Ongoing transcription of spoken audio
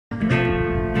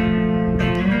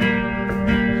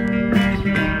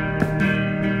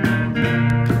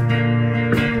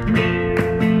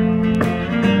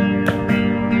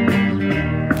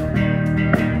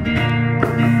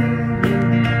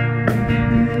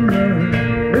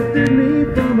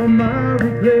a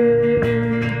mighty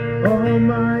place,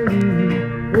 almighty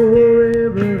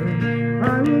forever.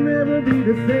 I will never be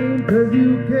the same, 'cause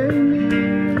you came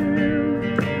near.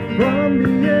 From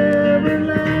the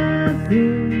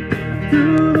everlasting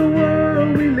to the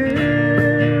world we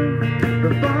live,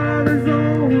 the Father's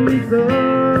only Son.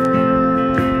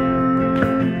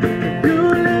 You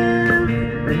live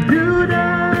and you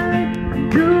died,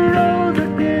 you rose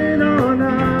again on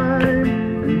high,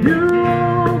 and you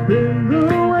opened the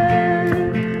way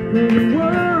for the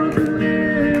world to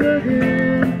live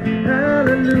again.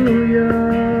 Hallelujah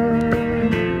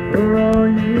for all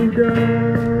you've done.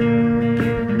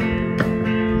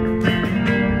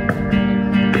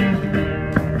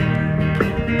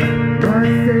 My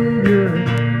Savior,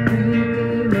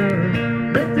 Redeemer,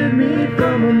 lifted me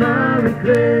from a miry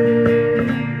clay,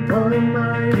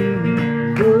 almighty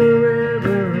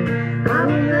forever. I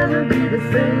will never be the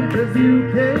same, 'cause you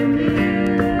came near.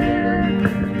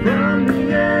 From the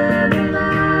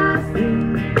everlasting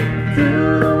to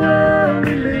the world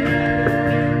we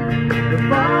live, the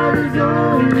Father's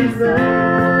only Son.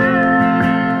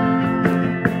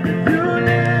 You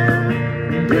live,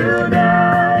 you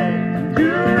died,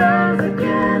 you rose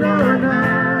again on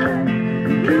high.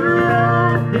 You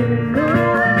opened the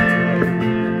way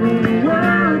for the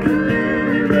world to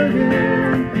live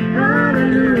again.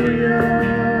 Hallelujah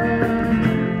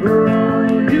for all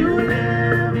you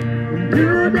live,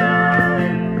 you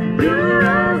died, you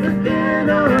rose again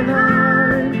on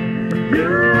high. You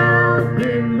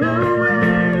opened the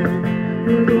way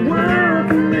for the world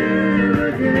to live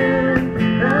again.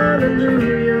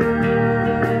 Hallelujah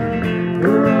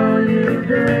for all you've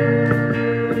done.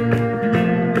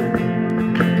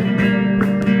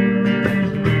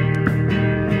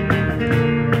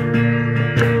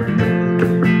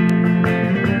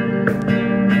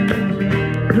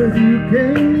 Cause you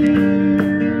came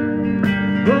near,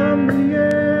 from the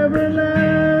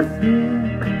everlasting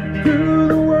to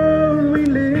the world we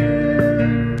live,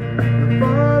 the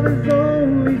Father's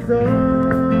only Son.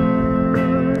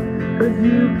 Cause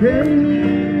you came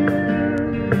near,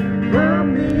 from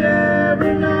the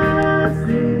everlasting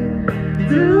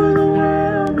to the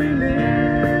world we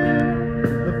live,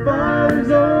 the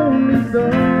Father's only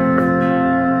Son.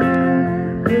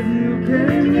 Cause you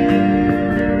came near,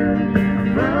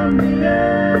 from the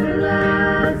everlasting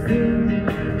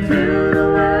to the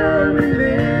world we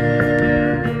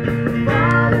live, the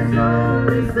Father's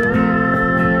only Son.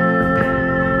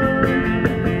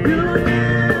 You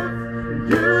lived,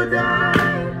 you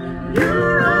died, you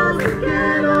rose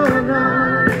again on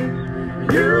high.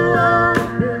 You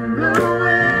opened the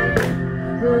way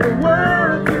for the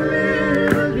world to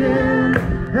live again.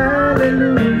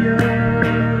 Hallelujah.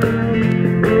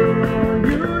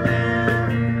 You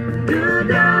lived, you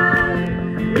died,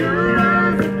 you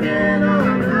rose again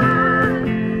on high.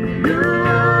 You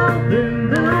opened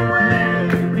the way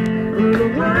for the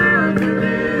world to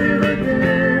live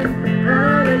again.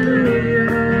 Hallelujah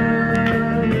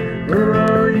for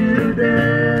all you've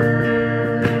done.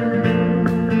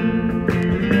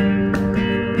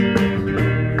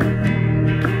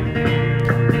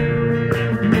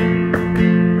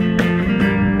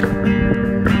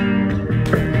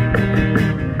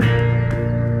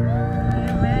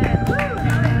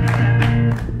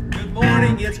 Good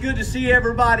morning. It's good to see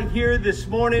everybody here this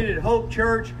morning at Hope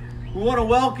Church. We want to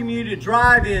welcome you to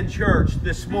Drive-In Church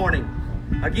this morning.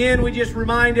 Again, we just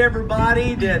remind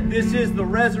everybody that this is the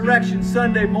Resurrection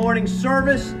Sunday morning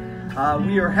service.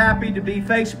 We are happy to be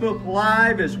Facebook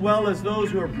Live, as well as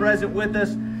those who are present with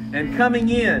us and coming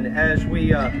in as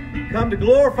we come to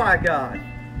glorify God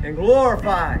and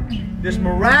glorify this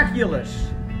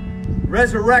miraculous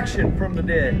resurrection from the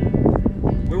dead.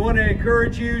 We want to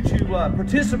encourage you to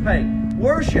participate,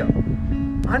 worship.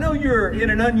 I know you're in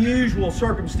an unusual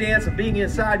circumstance of being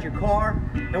inside your car,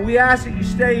 and we ask that you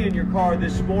stay in your car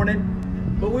this morning.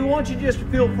 But we want you just to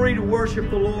feel free to worship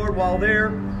the Lord while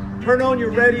there. Turn on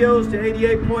your radios to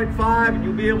 88.5, and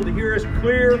you'll be able to hear us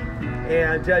clear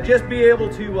and just be able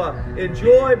to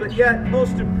enjoy, but yet,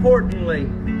 most importantly,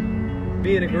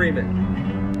 be in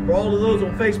agreement. For all of those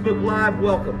on Facebook Live,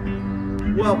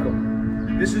 welcome. Welcome.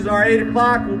 This is our 8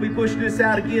 o'clock. We'll be pushing this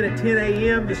out again at 10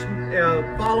 a.m.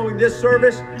 Following this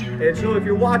service. And so if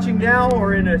you're watching now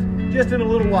or just in a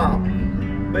little while,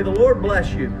 may the Lord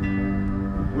bless you.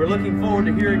 We're looking forward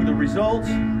to hearing the results,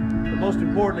 but most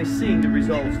importantly, seeing the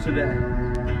results today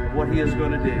of what He is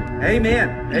going to do.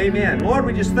 Amen. Amen. Lord,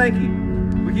 we just thank you.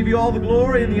 We give you all the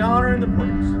glory and the honor and the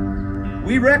praise.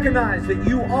 We recognize that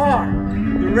you are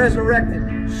the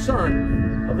resurrected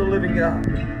Son of the living God.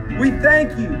 We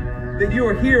thank you that you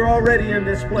are here already in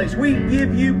this place. We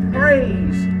give you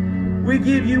praise We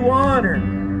give you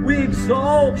honor. We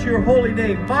exalt your holy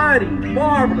name. Mighty,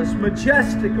 marvelous,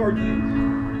 majestic are you.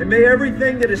 And may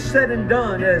everything that is said and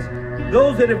done as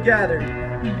those that have gathered,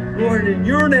 Lord, in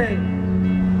your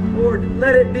name, Lord,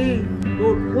 let it be,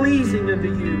 Lord, pleasing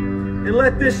unto you. And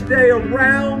let this day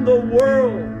around the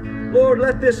world, Lord,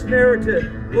 let this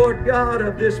narrative, Lord God,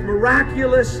 of this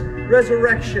miraculous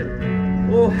resurrection,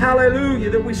 oh, hallelujah,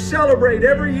 that we celebrate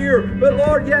every year, but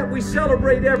Lord, yet we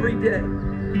celebrate every day,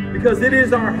 because it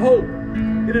is our hope.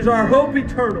 It is our hope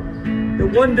eternal that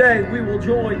one day we will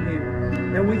join you,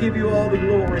 and we give you all the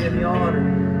glory and the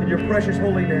honor in your precious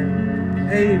holy name.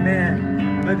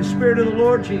 Amen. May the Spirit of the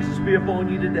Lord Jesus be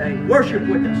upon you today. Worship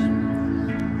with us.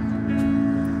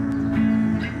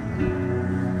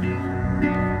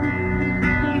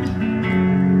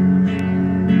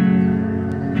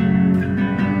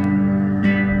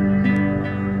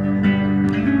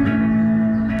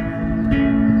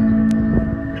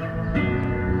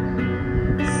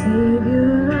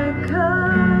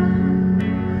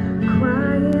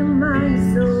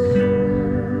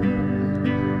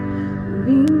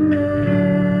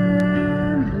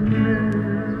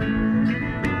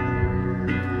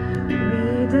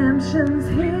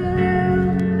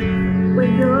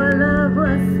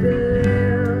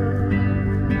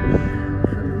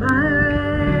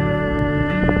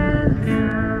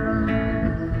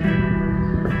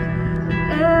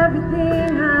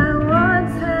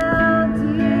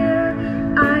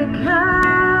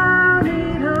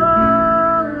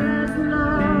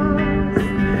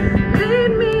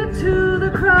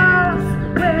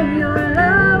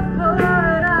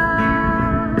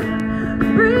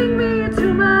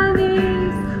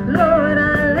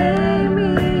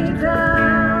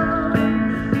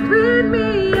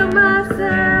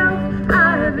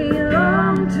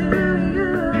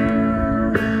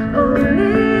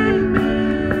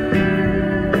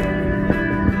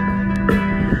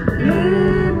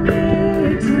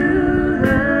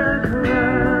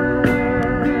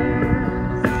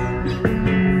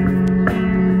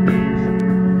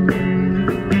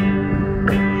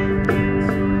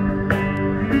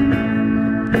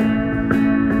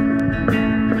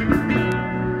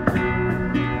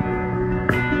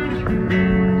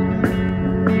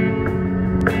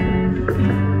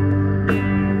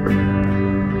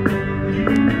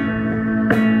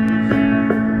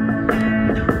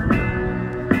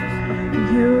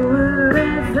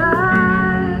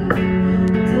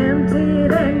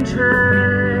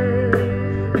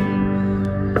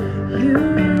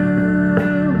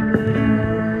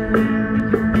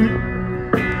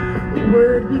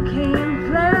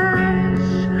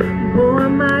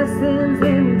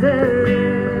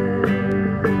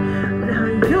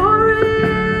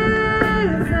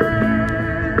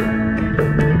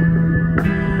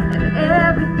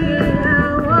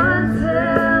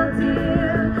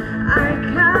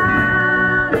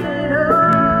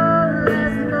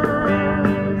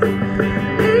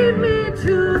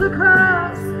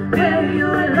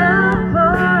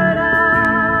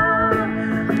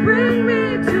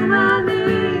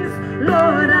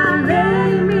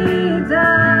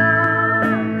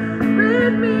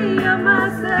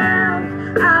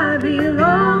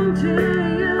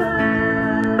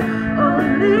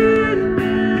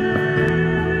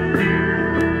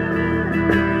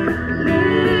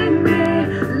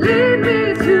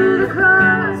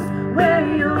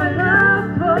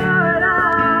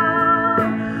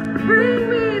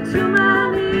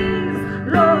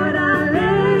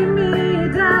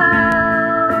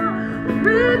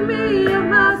 Rid me of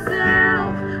my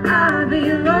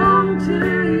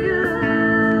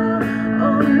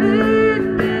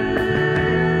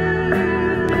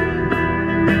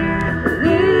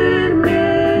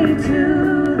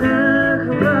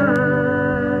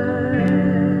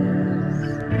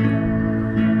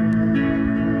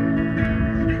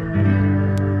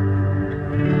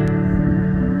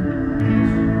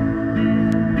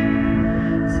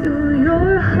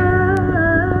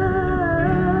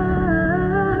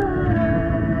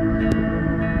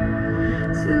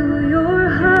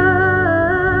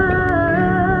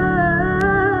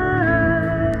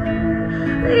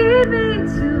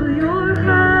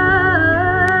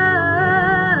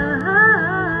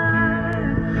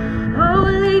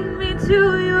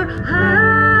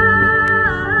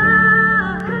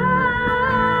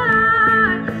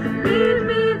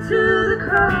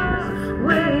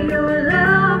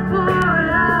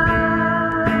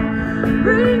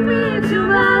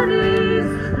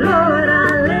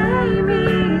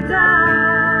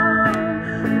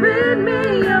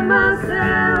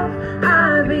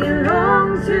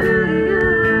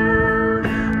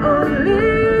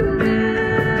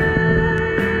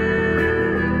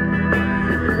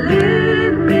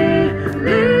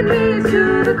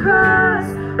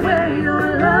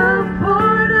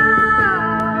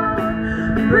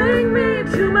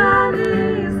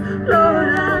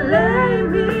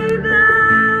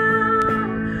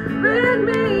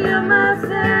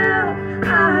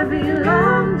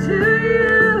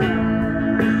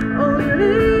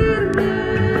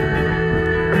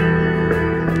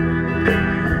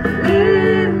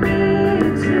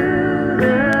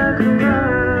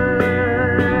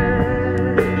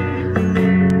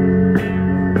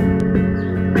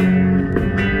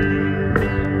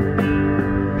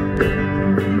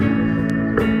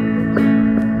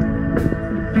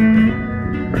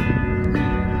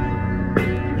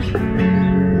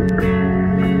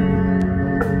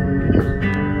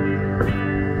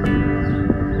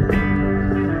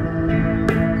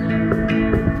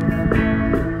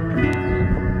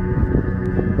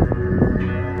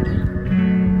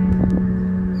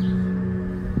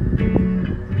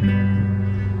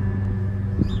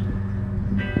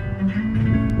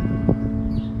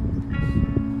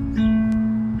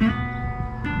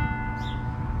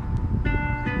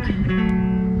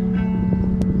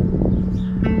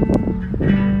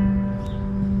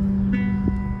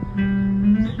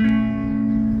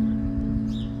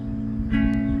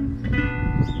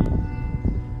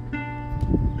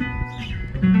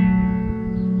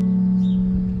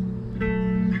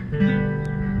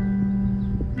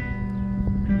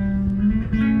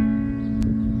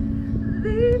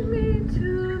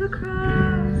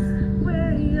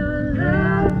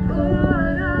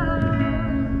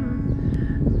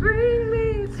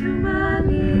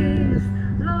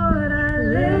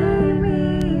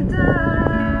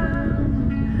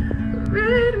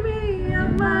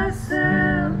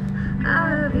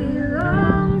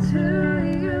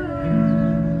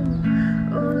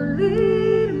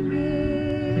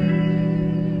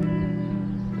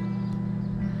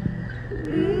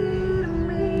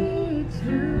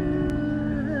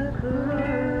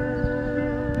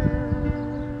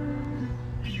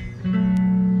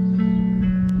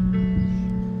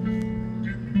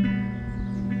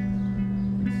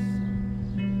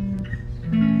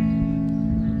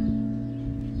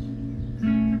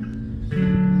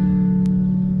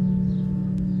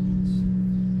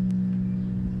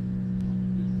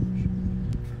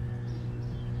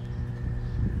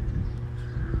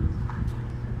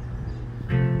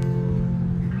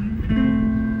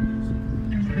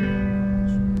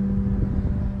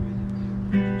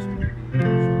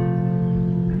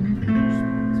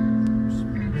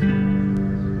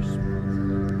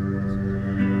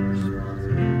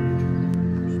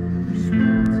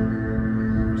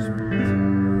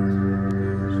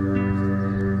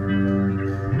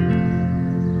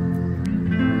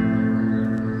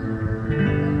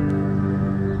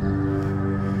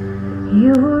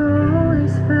You were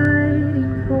always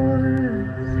fighting for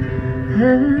us,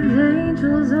 heaven's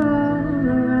angels all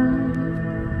around.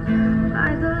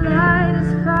 Like the light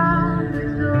has found the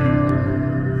door,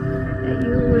 and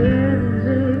you wear the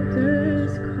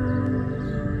victor's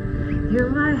crown. You're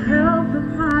my helper,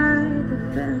 my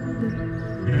defender.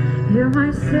 You're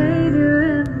my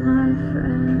savior and my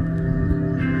friend.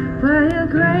 By your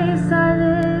grace I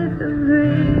live and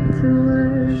breathe to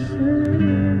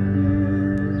worship you.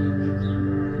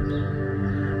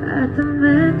 At the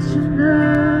mention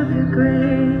of your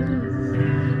greatness,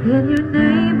 in your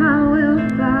name I will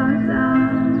bow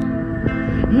down.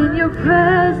 In your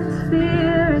presence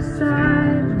fear is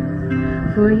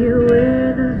silent, for you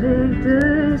wear the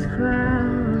victor's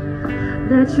crown.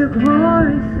 Let your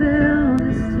glory fill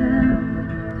this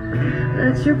temple,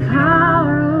 let your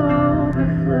power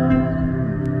overflow.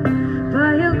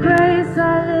 By your grace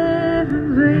I live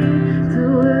and breathe to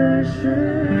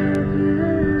worship you.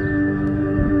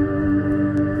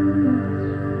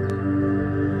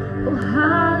 Oh,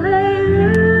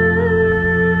 hallelujah.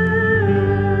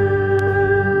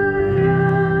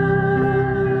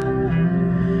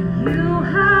 You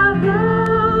have overcome.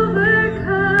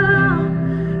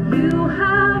 You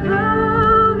have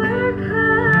overcome.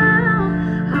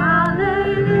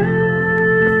 Hallelujah.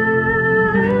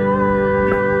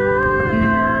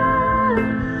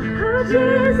 Oh,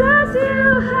 Jesus,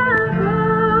 you have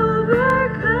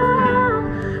overcome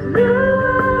the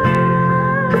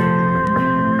world.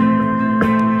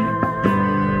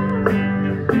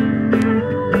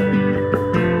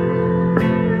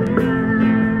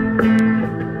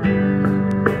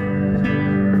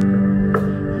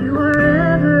 You are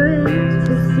ever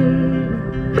interceding.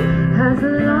 Has the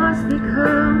lost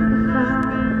become the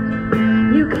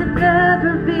found? You can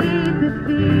never be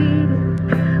defeated,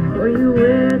 for you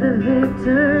wear the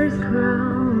victor's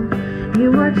crown.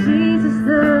 You are Jesus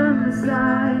the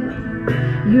Messiah.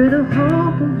 You're the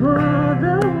hope of all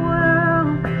the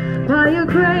world. By your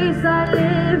grace I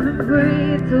live and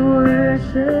breathe to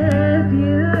worship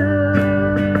you.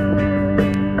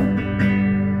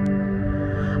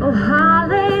 Oh,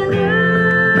 hallelujah.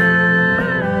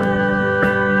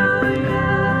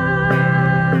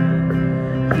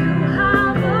 You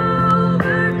have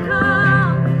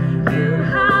overcome. You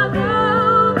have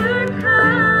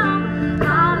overcome.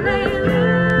 Hallelujah.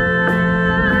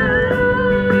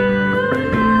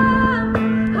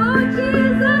 Oh,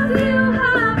 Jesus, you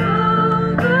have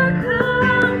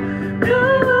overcome the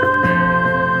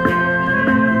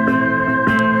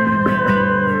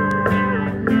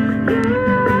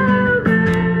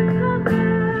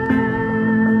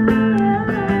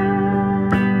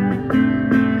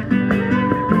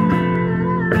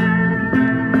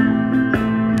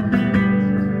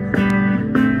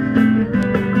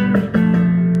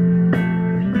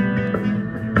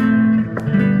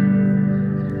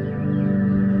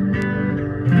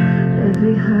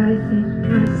Every high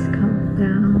thing must come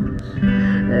down.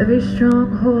 Every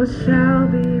stronghold shall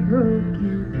be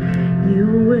broken. You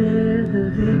wear the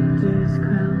victor's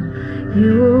crown.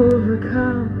 You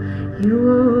overcome. You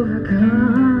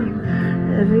overcome.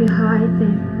 Every high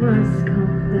thing must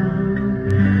come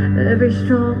down. Every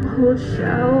stronghold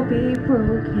shall be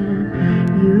broken.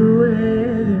 You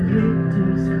wear the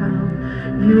victor's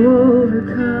crown. You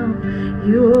overcome.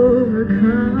 You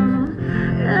overcome.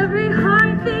 Every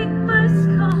high thing must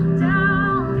come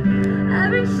down.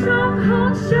 Every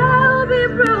stronghold shall be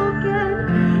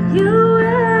broken. You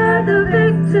wear the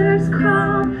victor's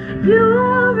crown. You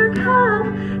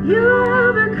overcome. You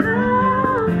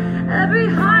overcome. Every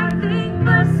high thing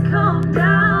must come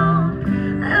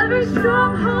down. Every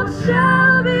stronghold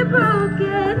shall be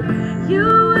broken. You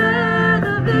wear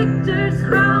the victor's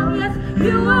crown. Yes,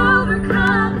 you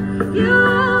overcome. You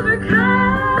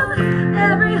overcome.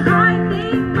 Every high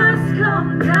thing must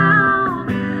come down.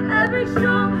 Every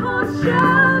stronghold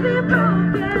shall be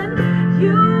broken.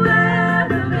 You wear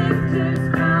the victor's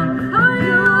crown. Oh,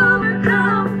 you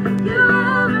overcome. You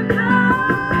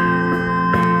overcome.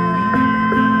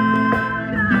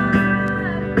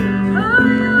 Oh,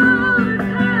 you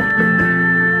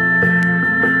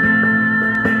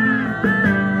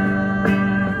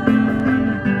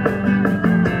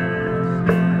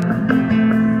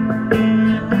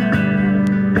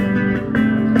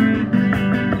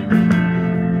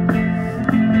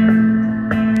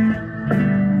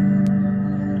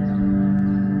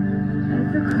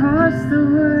across the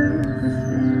world was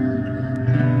found.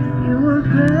 You were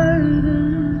buried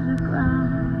in the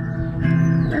ground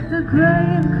that the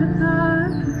grave could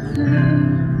not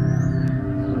contain.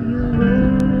 For you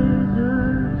wear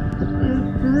the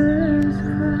victor's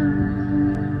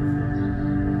crown.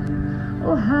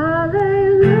 Oh, hallelujah.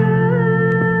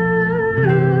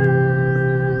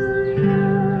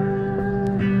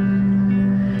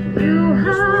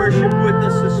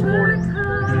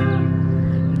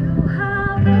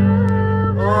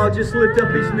 Oh, just lift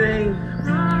up His name.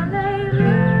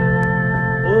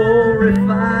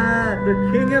 Glorify the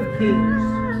King of Kings.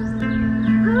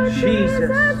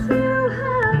 Jesus.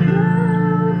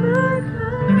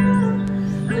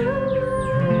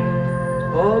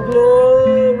 Oh,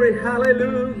 glory,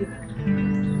 hallelujah.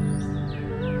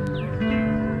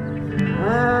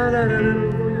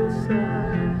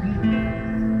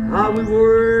 Ah, we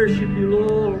worship you,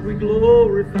 Lord. We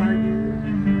glorify you.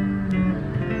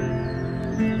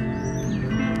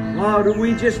 Lord,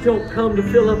 we just don't come to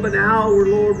fill up an hour,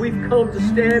 Lord. We've come to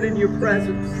stand in your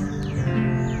presence.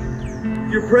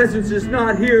 Your presence is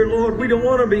not here, Lord. We don't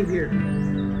want to be here.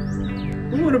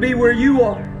 We want to be where you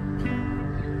are.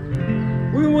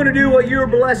 We want to do what you're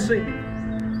blessing.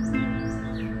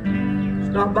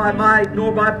 It's not by might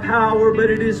nor by power,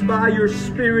 but it is by your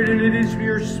Spirit, and it is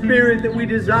your Spirit that we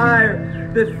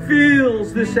desire, that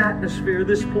fills this atmosphere,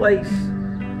 this place.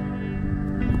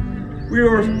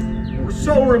 We're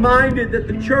so reminded that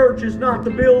the church is not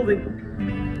the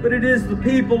building, but it is the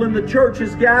people, and the church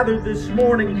is gathered this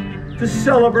morning to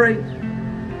celebrate,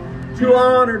 to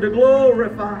honor, to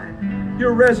glorify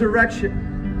your resurrection.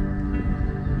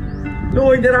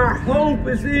 Knowing that our hope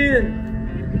is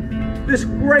in this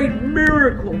great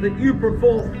miracle that you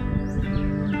performed.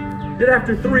 That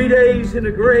after 3 days in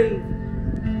a grave,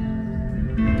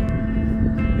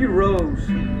 you rose.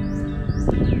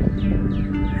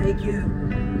 Thank you.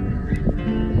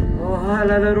 Oh,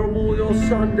 hallelujah.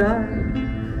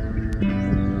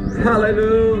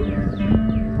 Hallelujah.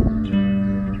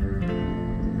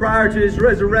 Prior to his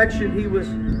resurrection, he was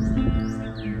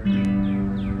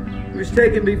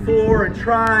taken before and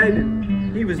tried,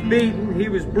 and he was beaten, he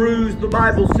was bruised, the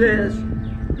Bible says.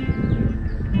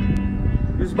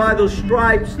 It was by those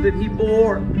stripes that he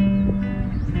bore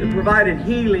that provided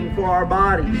healing for our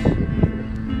bodies.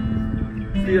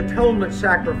 It's the atonement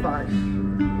sacrifice.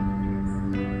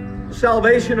 The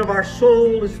salvation of our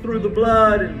soul is through the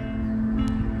blood,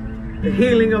 and the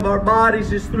healing of our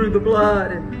bodies is through the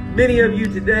blood. And many of you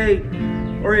today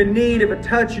are in need of a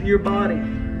touch in your body.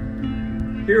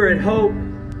 Here at Hope,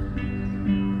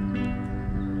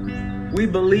 we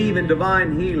believe in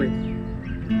divine healing.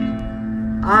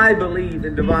 I believe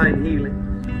in divine healing.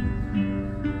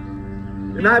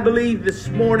 And I believe this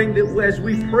morning that as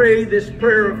we pray this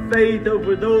prayer of faith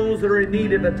over those that are in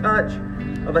need of a touch,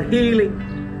 of a healing,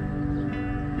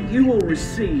 you will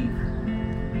receive.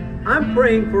 I'm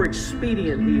praying for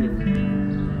expedient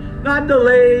healing. Not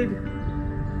delayed,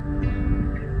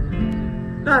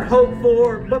 not hoped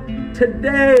for, but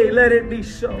today let it be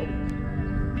so.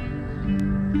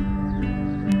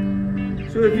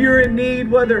 So if you're in need,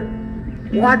 whether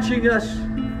watching us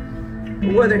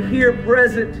or whether here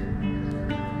present,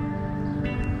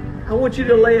 I want you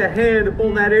to lay a hand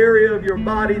upon that area of your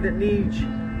body that needs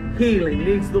healing,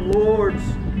 needs the Lord's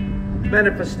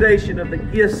manifestation of the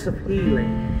gifts of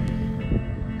healing.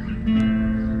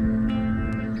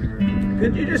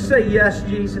 Could you just say, yes,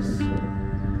 Jesus?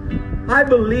 I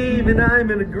believe, and I'm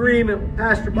in agreement with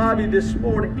Pastor Bobby this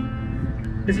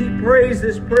morning as he prays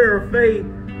this prayer of faith,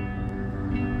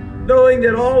 knowing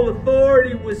that all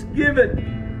authority was given,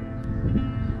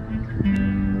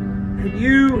 and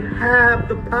you have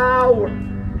the power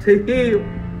to heal.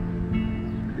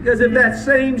 Because if that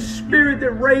same Spirit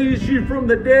that raised you from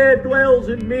the dead dwells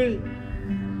in me,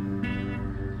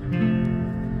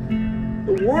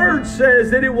 the Word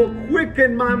says that it will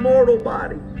quicken my mortal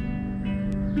body.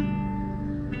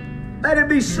 Let it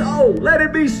be so. Let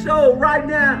it be so right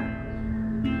now.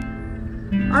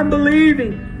 I'm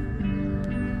believing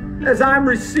as I'm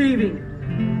receiving.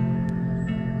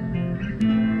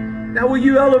 Now will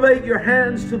you elevate your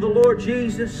hands to the Lord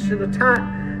Jesus in the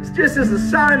time, just as a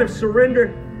sign of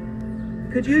surrender?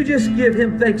 Could you just give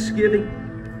Him thanksgiving?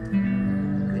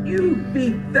 Could you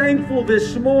be thankful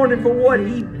this morning for what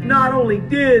He not only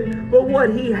did, but what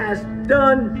He has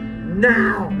done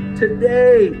now,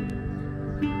 today?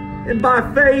 And by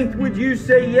faith, would you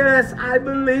say, yes, I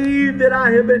believe that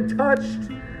I have been touched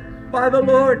by the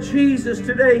Lord Jesus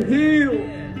today, healed.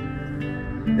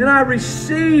 And I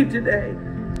receive today.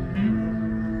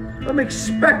 I'm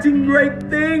expecting great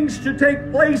things to take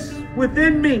place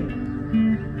within me.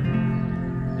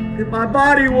 That my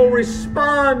body will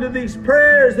respond to these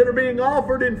prayers that are being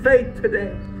offered in faith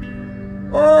today.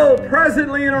 Oh,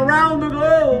 presently and around the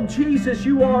globe, Jesus,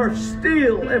 you are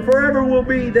still and forever will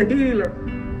be the healer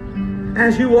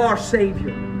as you are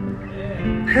Savior.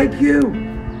 Thank you.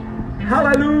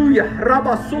 Hallelujah.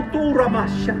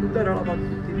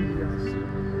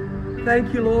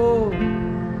 Thank you, Lord.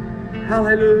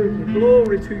 Hallelujah.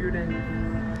 Glory to your name.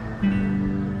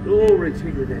 Glory to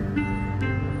your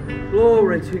name.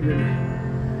 Glory to your name.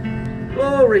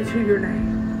 Glory to your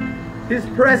name. His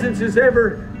presence is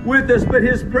ever with us, but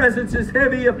His presence is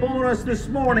heavy upon us this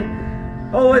morning.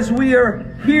 Oh, as we are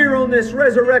here on this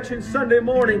Resurrection Sunday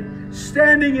morning,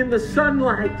 standing in the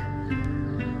sunlight.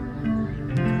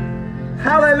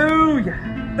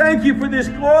 Hallelujah. Thank you for this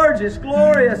gorgeous,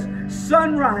 glorious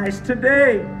sunrise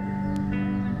today.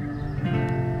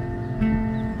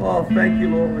 Oh, thank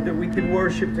you, Lord, that we can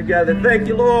worship together. Thank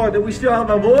you, Lord, that we still have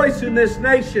a voice in this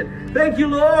nation. Thank you,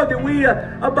 Lord, that we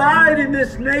abide in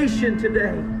this nation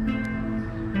today.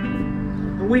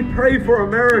 And we pray for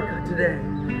America today.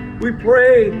 We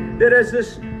pray that as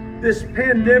this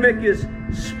pandemic is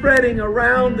spreading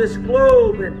around this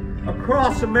globe and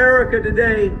across America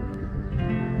today,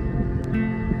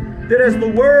 that as the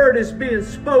word is being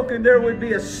spoken, there would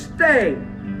be a stay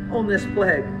on this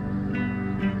plague.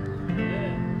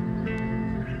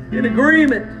 In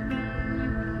agreement,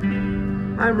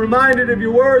 I'm reminded of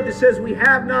your word that says we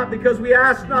have not because we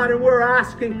ask not, and we're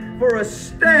asking for a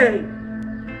stay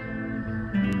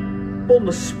on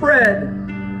the spread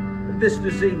of this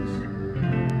disease.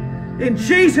 In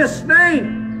Jesus'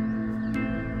 name,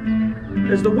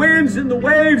 as the winds and the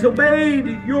waves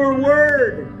obeyed your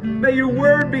word, may your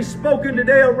word be spoken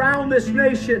today around this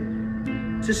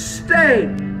nation to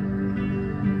stay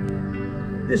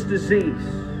this disease.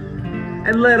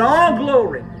 And let all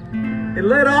glory and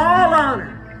let all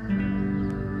honor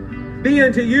be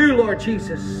unto you, Lord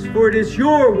Jesus. For it is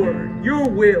your word, your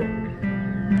will,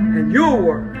 and your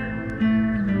work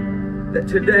that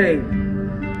today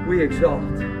we exalt.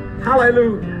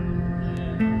 Hallelujah.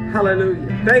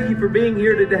 Hallelujah. Thank you for being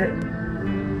here today.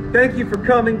 Thank you for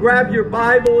coming. Grab your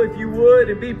Bible if you would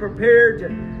and be prepared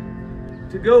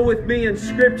to go with me in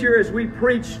Scripture as we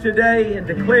preach today and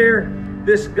declare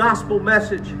this gospel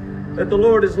message that the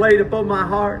Lord has laid upon my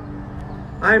heart.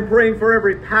 I am praying for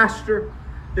every pastor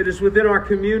that is within our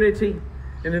community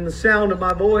and in the sound of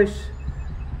my voice.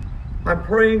 I'm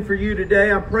praying for you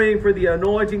today. I'm praying for the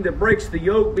anointing that breaks the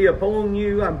yoke be upon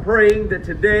you. I'm praying that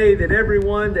today that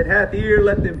everyone that hath ear,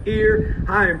 let them hear.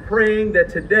 I am praying that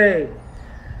today,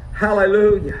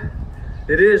 hallelujah,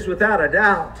 it is without a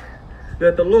doubt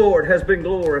that the Lord has been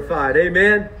glorified.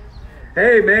 Amen.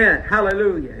 Amen.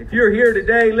 Hallelujah. If you're here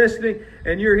today listening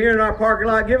and you're here in our parking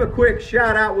lot, give a quick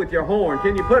shout out with your horn.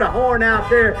 Can you put a horn out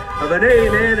there of an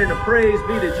amen and a praise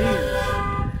be to Jesus?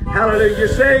 Hallelujah. You're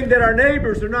saying that our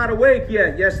neighbors are not awake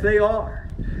yet. Yes, they are.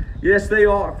 Yes, they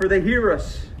are, for they hear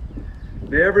us.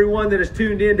 To everyone that is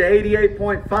tuned in to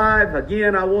 88.5,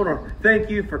 again, I want to thank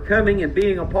you for coming and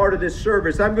being a part of this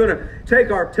service. I'm going to take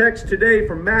our text today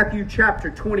from Matthew chapter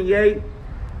 28.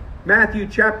 Matthew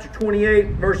chapter 28,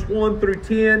 verse 1 through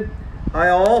 10. I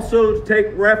also take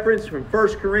reference from 1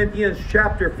 Corinthians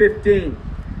chapter 15.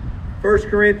 1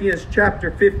 Corinthians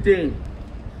chapter 15.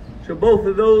 So both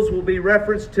of those will be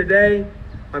referenced today.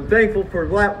 I'm thankful for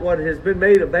what has been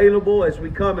made available as we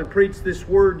come and preach this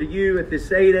word to you at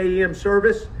this 8 a.m.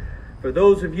 service. For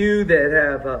those of you that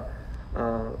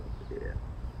have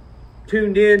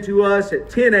tuned in to us at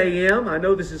 10 a.m., I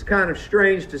know this is kind of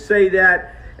strange to say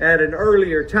that at an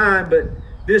earlier time, but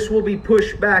this will be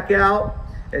pushed back out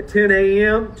at 10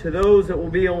 a.m. to those that will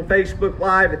be on Facebook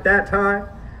Live at that time.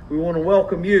 We want to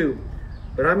welcome you.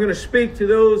 But I'm going to speak to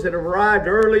those that have arrived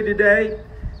early today,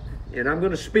 and I'm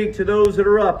going to speak to those that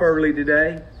are up early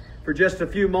today for just a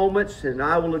few moments, and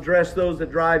I will address those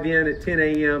that drive in at 10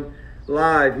 a.m.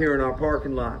 live here in our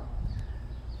parking lot.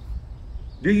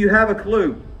 Do you have a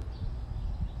clue?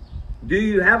 Do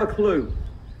you have a clue?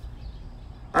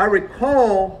 I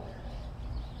recall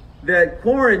that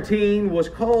quarantine was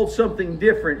called something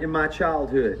different in my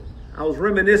childhood. I was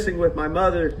reminiscing with my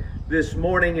mother this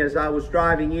morning as I was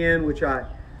driving in, which I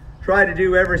try to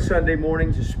do every Sunday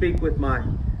morning, to speak with my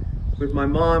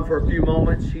mom for a few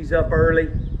moments. She's up early,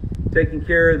 taking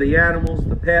care of the animals,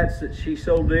 the pets that she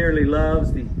so dearly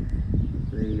loves, the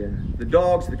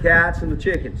dogs, the cats, and the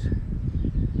chickens.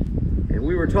 And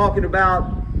we were talking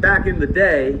about back in the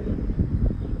day,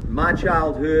 my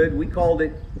childhood, we called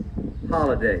it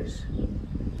holidays.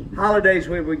 Holidays,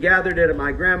 we were gathered at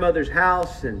my grandmother's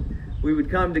house, and we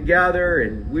would come together,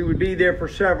 and we would be there for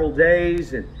several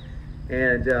days.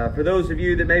 And for those of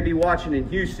you that may be watching in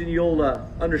Houston, you'll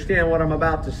understand what I'm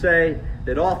about to say,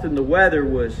 that often the weather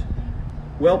was,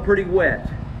 well, pretty wet.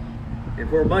 And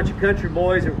for a bunch of country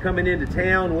boys that were coming into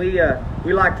town, we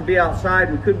liked to be outside.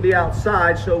 We couldn't be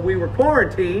outside, so we were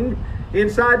quarantined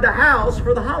inside the house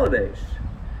for the holidays.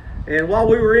 And while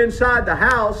we were inside the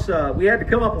house, we had to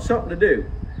come up with something to do.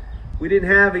 We didn't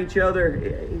have each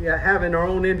other having our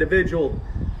own individual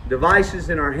devices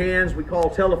in our hands. We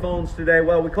call telephones today.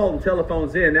 Well, we call them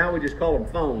telephones then. Now we just call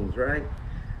them phones, right?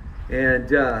 And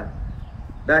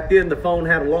Back then, the phone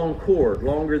had a long cord,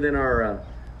 longer than our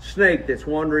snake that's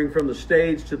wandering from the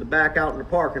stage to the back out in the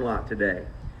parking lot today.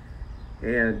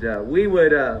 And we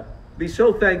would be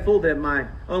so thankful that my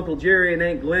Uncle Jerry and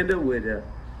Aunt Glenda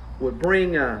would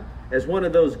bring, as one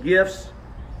of those gifts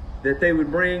that they would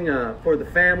bring for the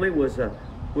family, was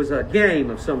a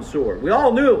game of some sort. We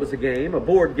all knew it was a game, a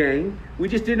board game. We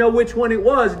just didn't know which one it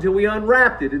was until we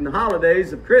unwrapped it in the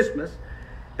holidays of Christmas.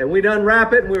 And we'd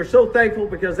unwrap it, and we were so thankful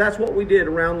because that's what we did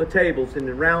around the tables and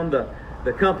around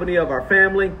the company of our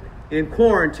family in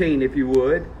quarantine, if you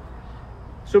would.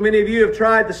 So many of you have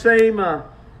tried the same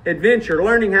adventure,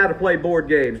 learning how to play board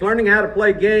games, learning how to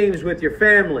play games with your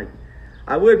family.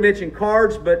 I would mention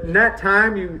cards, but in that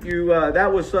time,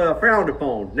 that was frowned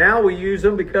upon. Now we use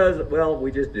them because, well,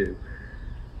 we just do.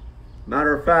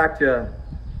 Matter of fact,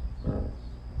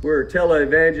 we're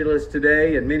televangelists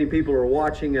today, and many people are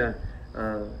watching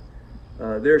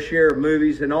their share of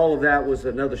movies, and all of that was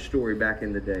another story back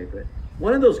in the day. But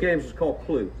one of those games was called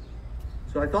Clue.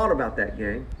 So I thought about that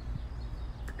game,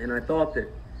 and I thought that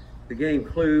the game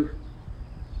Clue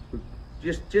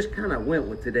just kind of went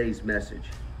with today's message.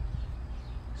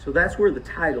 So that's where the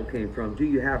title came from. Do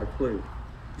you have a clue?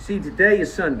 You see, today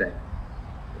is Sunday.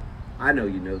 I know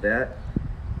you know that.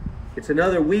 It's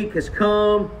another week has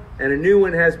come and a new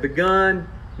one has begun.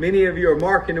 Many of you are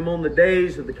marking them on the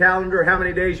days of the calendar. How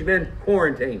many days you've been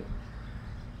quarantined?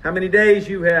 How many days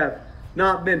you have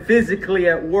not been physically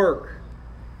at work?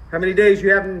 How many days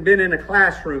you haven't been in a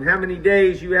classroom? How many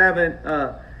days you haven't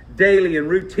daily and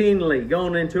routinely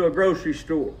gone into a grocery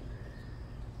store?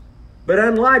 But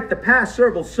unlike the past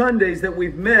several Sundays that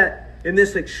we've met in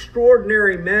this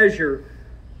extraordinary measure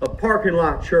of parking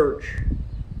lot church,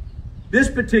 this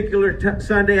particular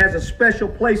Sunday has a special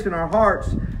place in our hearts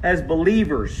as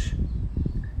believers.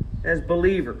 As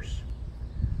believers.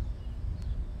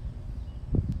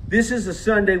 This is a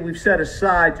Sunday we've set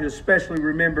aside to especially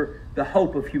remember the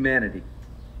hope of humanity.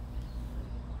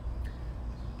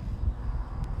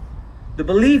 The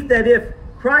belief that if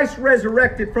Christ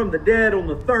resurrected from the dead on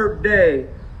the third day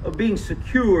of being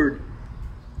secured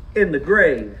in the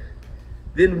grave,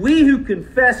 then we who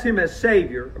confess him as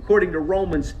Savior, according to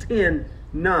Romans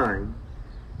 10:9,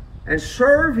 and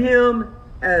serve him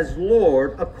as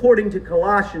Lord, according to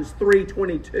Colossians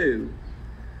 3:22,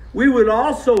 we would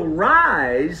also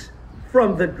rise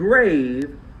from the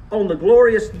grave on the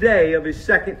glorious day of his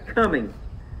second coming,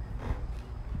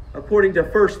 according to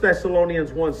 1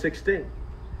 Thessalonians 1:16.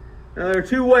 Now, there are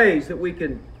two ways that we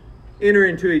can enter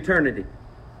into eternity.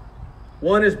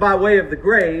 One is by way of the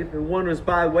grave, and one is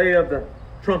by way of the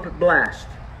trumpet blast.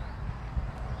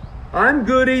 I'm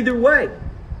good either way,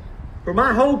 for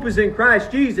my hope is in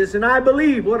Christ Jesus, and I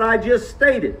believe what I just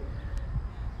stated,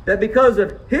 that because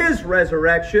of his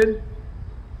resurrection,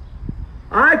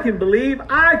 I can believe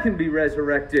I can be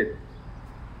resurrected.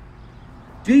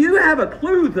 Do you have a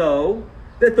clue, though,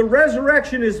 that the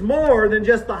resurrection is more than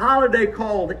just the holiday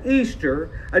called Easter,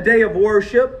 a day of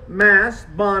worship, mass,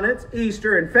 bonnets,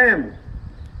 Easter, and family?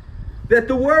 That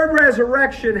the word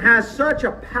resurrection has such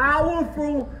a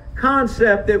powerful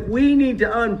concept that we need to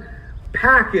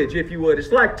unpackage, if you would.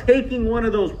 It's like taking one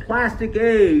of those plastic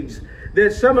eggs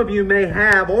that some of you may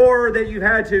have, or that you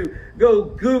had to go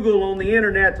Google on the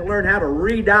internet to learn how to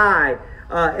re-dye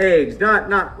eggs.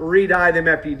 Not re-dye them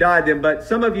after you dyed them, but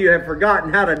some of you have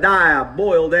forgotten how to dye a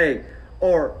boiled egg,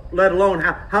 or let alone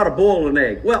how to boil an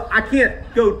egg. Well, I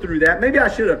can't go through that. Maybe I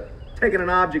should have taken an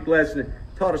object lesson and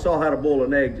taught us all how to boil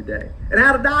an egg today, and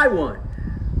how to dye one.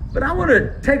 But I want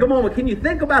to take a moment. Can you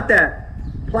think about that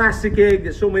plastic egg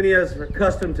that so many of us are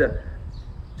accustomed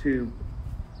to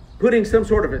putting some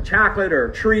sort of a chocolate or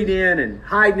a treat in and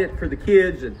hiding it for the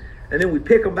kids, and then we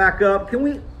pick them back up? Can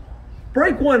we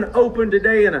break one open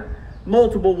today in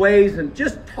multiple ways and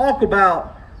just talk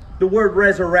about the word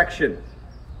resurrection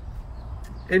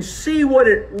and see what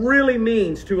it really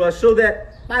means to us, so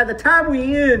that by the time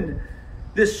we end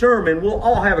this sermon, we'll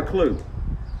all have a clue.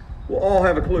 We'll all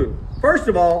have a clue. First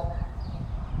of all,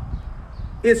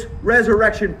 it's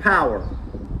resurrection power.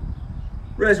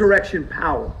 Resurrection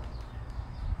power.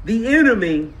 The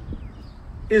enemy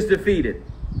is defeated.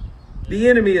 The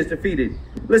enemy is defeated.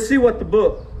 Let's see what the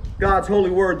book, God's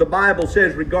holy word, the Bible,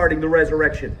 says regarding the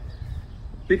resurrection.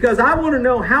 Because I want to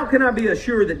know, how can I be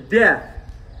assured that death,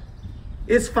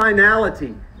 its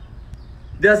finality,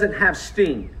 doesn't have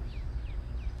sting,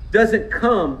 doesn't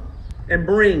come and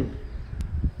bring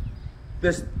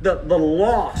the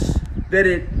loss that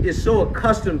it is so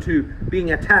accustomed to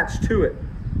being attached to it.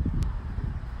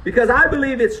 Because I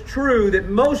believe it's true that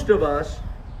most of us,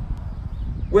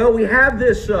 well, we have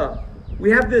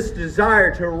this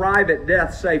desire to arrive at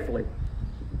death safely.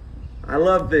 I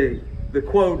love the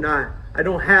quote, and I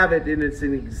don't have it in its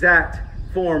exact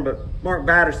form, but Mark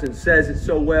Batterson says it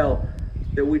so well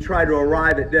that we try to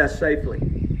arrive at death safely.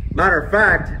 Matter of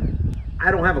fact,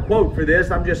 I don't have a quote for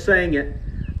this. I'm just saying it.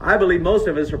 I believe most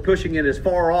of us are pushing it as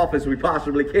far off as we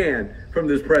possibly can from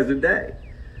this present day.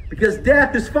 Because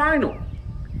death is final.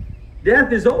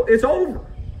 Death is it's over.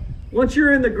 Once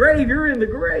you're in the grave, you're in the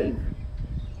grave.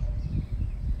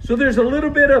 So there's a little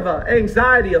bit of an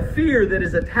anxiety, a fear that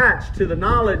is attached to the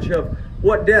knowledge of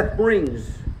what death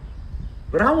brings.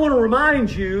 But I want to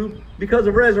remind you, because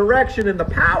of resurrection and the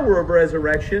power of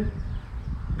resurrection,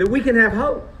 that we can have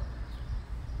hope.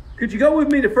 Could you go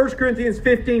with me to 1 Corinthians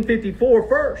 15:54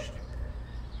 first?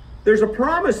 There's a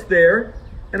promise there,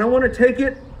 and I want to take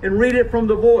it and read it from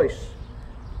the Voice.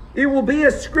 It will be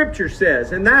as Scripture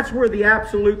says, and that's where the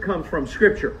absolute comes from,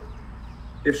 Scripture.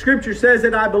 If Scripture says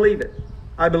it, I believe it.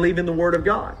 I believe in the Word of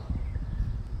God.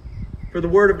 For the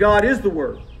Word of God is the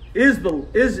Word, is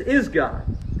God,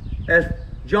 as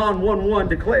John 1:1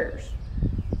 declares.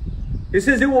 It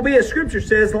says, it will be as Scripture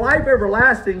says, life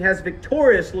everlasting has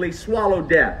victoriously swallowed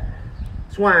death.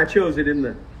 That's why I chose it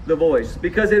in the Voice,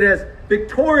 because it has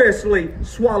victoriously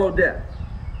swallowed death.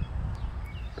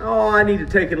 Oh, I need to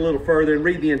take it a little further and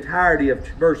read the entirety of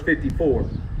verse 54.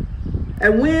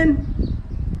 And when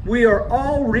we are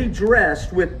all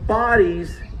redressed with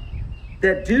bodies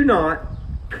that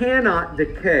cannot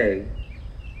decay,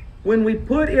 when we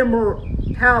put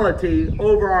immortality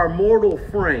over our mortal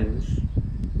frames,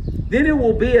 then it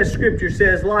will be as Scripture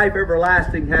says, life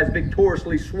everlasting has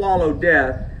victoriously swallowed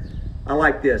death. I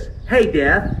like this. Hey,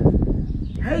 death.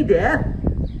 Hey, death.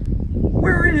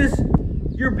 Where is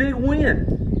your big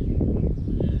win?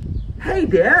 Hey,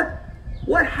 death.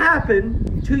 What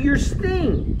happened to your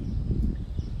sting?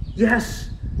 Yes,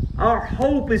 our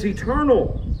hope is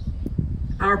eternal.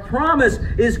 Our promise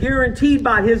is guaranteed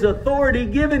by His authority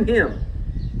given Him.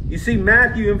 You see,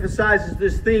 Matthew emphasizes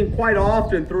this theme quite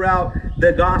often throughout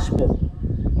the gospel.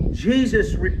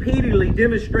 Jesus repeatedly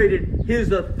demonstrated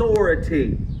His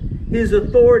authority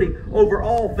over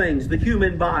all things, the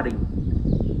human body,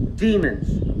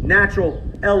 demons, natural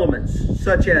elements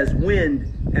such as wind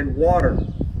and water,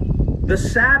 the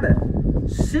Sabbath,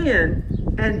 sin,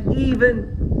 and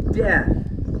even death.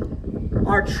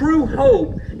 Our true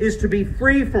hope is to be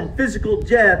free from physical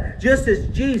death, just as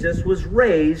Jesus was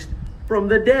raised from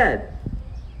the dead.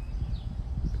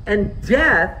 And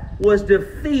death was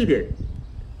defeated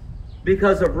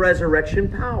because of resurrection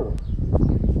power.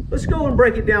 Let's go and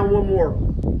break it down one more.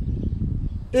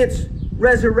 It's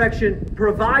resurrection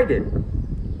provided.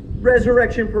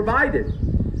 Resurrection provided.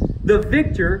 The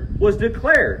victor was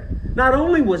declared. Not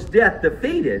only was death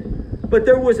defeated, but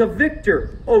there was a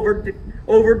victor over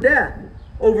death,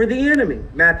 over the enemy.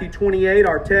 Matthew 28,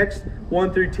 our text,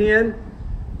 1 through 10.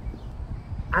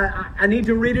 I need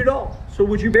to read it all. So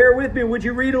would you bear with me? Would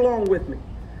you read along with me?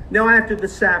 Now after the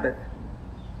Sabbath,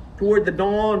 toward the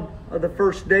dawn of the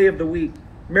first day of the week,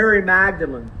 Mary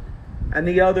Magdalene and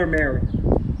the other Mary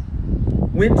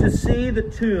went to see the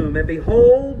tomb, and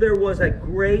behold, there was a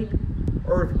great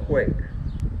earthquake.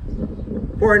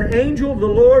 For an angel of the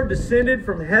Lord descended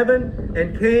from heaven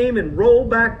and came and rolled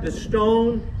back the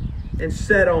stone and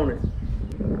sat on it.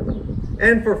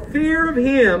 And for fear of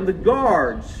him, the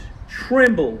guards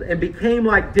trembled and became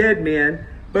like dead men.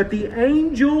 But the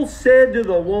angel said to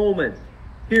the woman,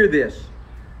 hear this,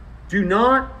 do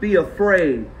not be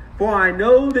afraid, for I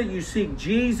know that you seek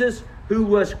Jesus who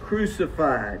was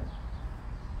crucified.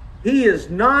 He is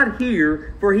not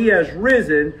here, for he has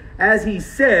risen, as he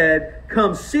said.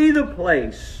 Come see the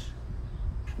place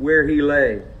where he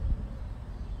lay.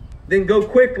 Then go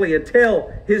quickly and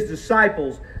tell his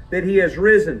disciples that he has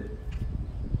risen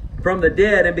from the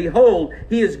dead. And behold,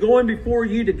 he is going before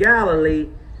you to Galilee.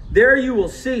 There you will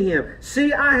see him.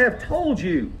 See, I have told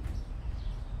you.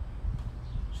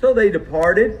 So they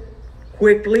departed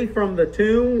quickly from the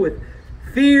tomb with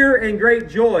fear and great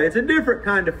joy. It's a different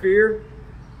kind of fear.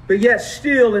 But yet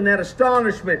still in that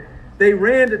astonishment, they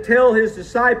ran to tell his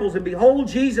disciples, and behold,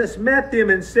 Jesus met them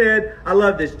and said, I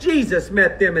love this, Jesus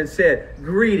met them and said,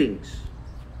 greetings.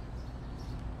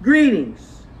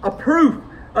 Greetings. A proof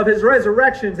of his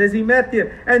resurrections as he met them.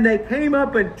 And they came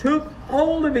up and took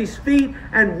hold of his feet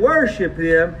and worshiped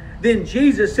him. Then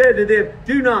Jesus said to them,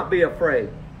 do not be afraid.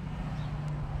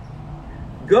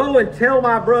 Go and tell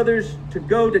my brothers to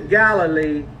go to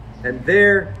Galilee, and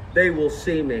there they will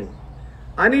see me.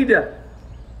 I need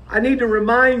to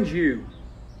remind you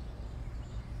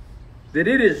that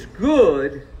it is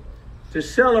good to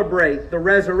celebrate the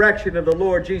resurrection of the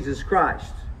Lord Jesus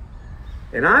Christ.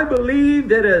 And I believe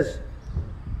that as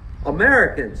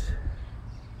Americans,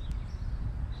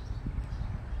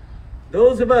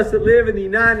 Those of us that live in the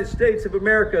United States of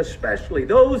America especially,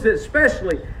 those that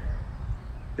especially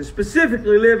and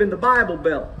specifically live in the Bible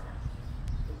Belt,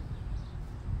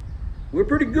 we're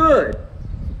pretty good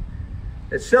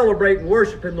at celebrating and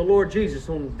worshiping the Lord Jesus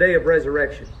on the day of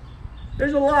resurrection.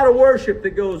 There's a lot of worship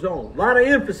that goes on, a lot of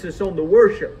emphasis on the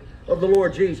worship of the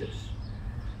Lord Jesus.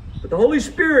 But the Holy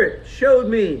Spirit showed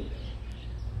me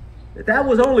that that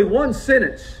was only one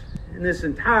sentence in this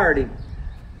entirety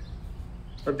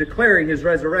of declaring his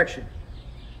resurrection.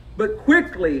 But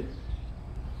quickly,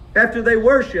 after they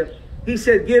worshiped, he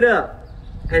said, get up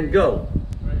and go.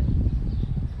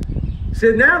 He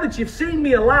said, now that you've seen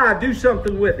me alive, do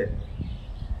something with it.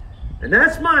 And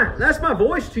that's my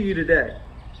voice to you today.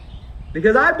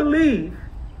 Because I believe,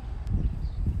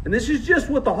 and this is just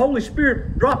what the Holy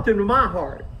Spirit dropped into my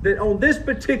heart, that on this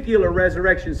particular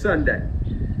Resurrection Sunday,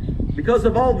 because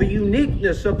of all the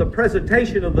uniqueness of the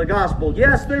presentation of the gospel,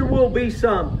 yes, there will be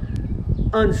some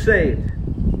unsaved,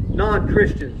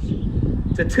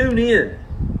 non-Christians to tune in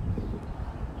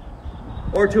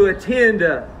or to attend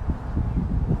an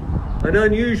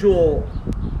unusual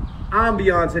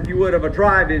ambiance, if you would, of a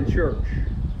drive-in church,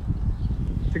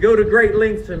 to go to great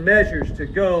lengths and measures to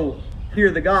go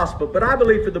hear the gospel. But I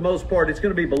believe for the most part it's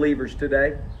going to be believers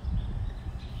today.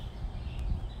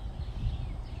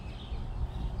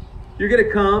 You're going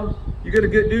to come. You're going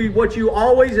to do what you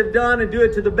always have done and do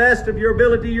it to the best of your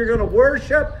ability. You're going to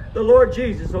worship the Lord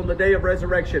Jesus on the day of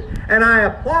resurrection. And I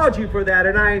applaud you for that,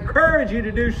 and I encourage you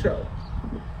to do so.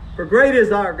 For great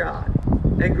is our God,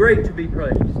 and great to be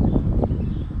praised.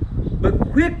 But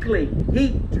quickly,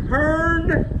 he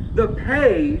turned the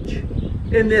page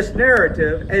in this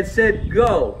narrative and said,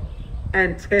 go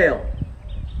and tell.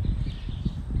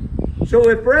 So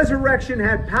if resurrection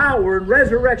had power and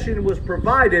resurrection was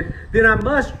provided, then I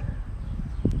must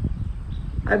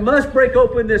break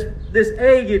open this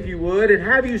egg, if you would, and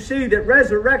have you see that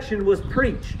resurrection was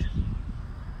preached.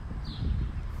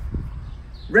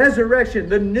 Resurrection,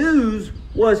 the news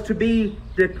was to be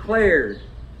declared.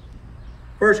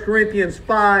 1 Corinthians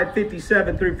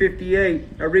 5:57 through 58.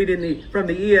 I read from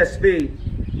the ESV.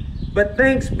 But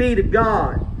thanks be to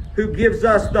God who gives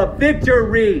us the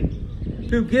victory.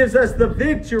 Who gives us the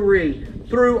victory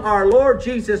through our Lord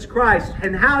Jesus Christ.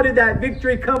 And how did that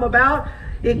victory come about?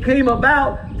 It came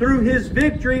about through his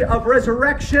victory of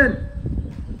resurrection.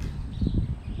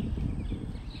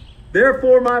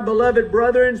 Therefore, my beloved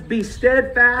brethren, be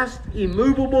steadfast,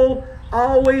 immovable,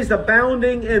 always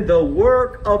abounding in the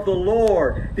work of the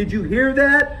Lord. Did you hear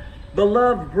that?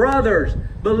 Beloved brothers,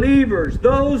 believers,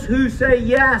 those who say,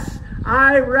 yes,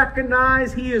 I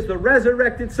recognize he is the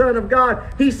resurrected Son of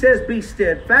God. He says, be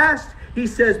steadfast. He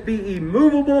says, be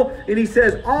immovable. And he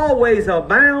says, always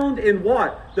abound in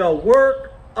what? The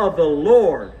work of the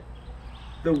Lord.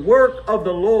 The work of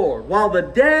the Lord. While the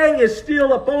day is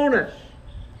still upon us,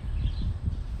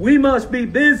 we must be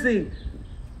busy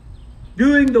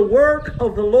doing the work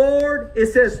of the Lord.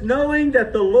 It says, knowing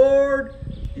that the Lord,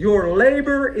 your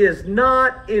labor is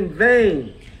not in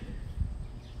vain.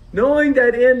 Knowing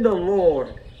that in the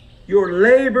Lord, your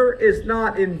labor is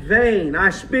not in vain. I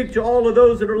speak to all of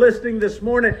those that are listening this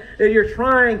morning that you're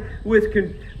trying with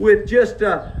just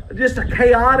a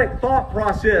chaotic thought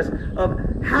process of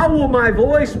how will my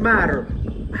voice matter?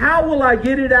 How will I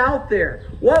get it out there?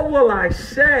 What will I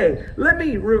say? Let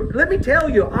me tell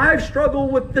you, I've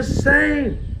struggled with the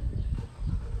same.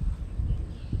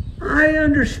 I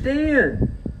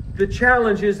understand the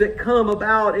challenges that come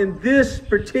about in this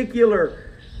particular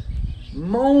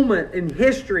moment in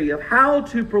history of how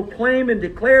to proclaim and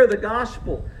declare the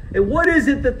gospel. And what is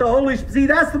it that the Holy Spirit, see,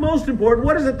 that's the most important.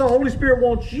 What is it the Holy Spirit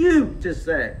wants you to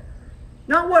say?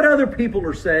 Not what other people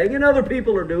are saying and other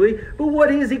people are doing, but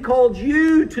what has he called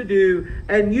you to do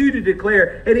and you to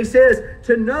declare. And he says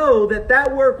to know that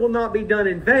that work will not be done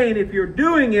in vain if you're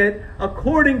doing it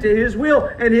according to his will.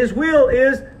 And his will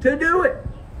is to do it.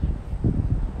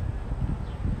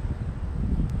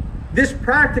 This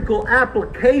practical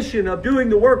application of doing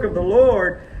the work of the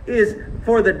Lord is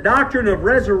for the doctrine of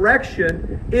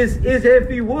resurrection is if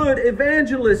you would,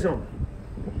 evangelism.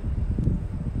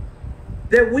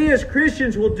 That we as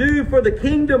Christians will do for the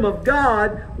kingdom of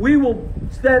God,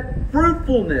 that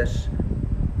fruitfulness,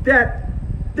 that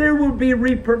there would be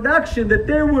reproduction, that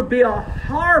there would be a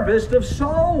harvest of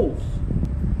souls.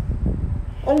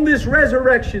 on this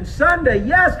Resurrection Sunday.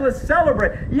 Yes, let's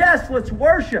celebrate. Yes, let's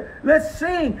worship. Let's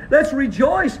sing. Let's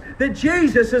rejoice that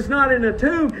Jesus is not in a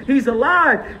tomb. He's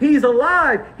alive. He's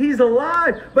alive. He's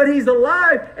alive. But He's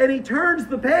alive, and He turns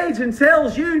the page and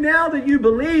tells you, now that you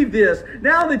believe this,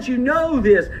 now that you know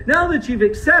this, now that you've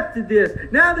accepted this,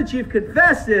 now that you've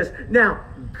confessed this, now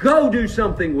go do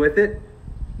something with it.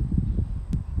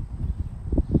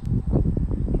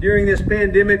 During this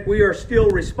pandemic, we are still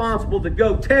responsible to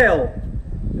go tell,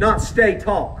 not stay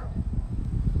talk.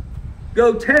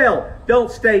 Go tell, don't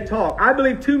stay talk. I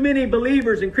believe too many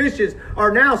believers and Christians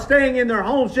are now staying in their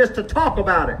homes just to talk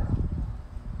about it.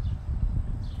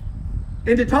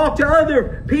 And to talk to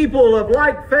other people of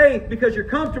like faith because you're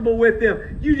comfortable with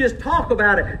them. You just talk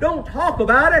about it. Don't talk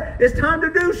about it. It's time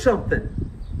to do something.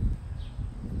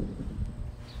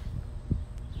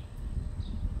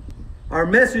 Our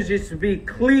message is to be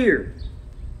clear,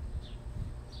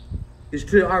 is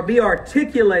to be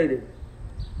articulated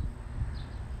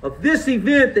of this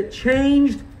event that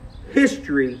changed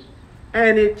history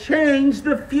and it changed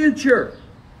the future.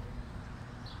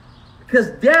 Because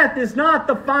death is not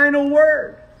the final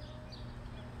word.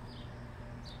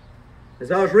 As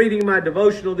I was reading my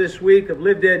devotional this week of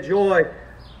Live Dead Joy,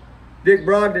 Dick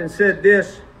Brogden said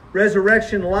this: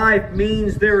 resurrection life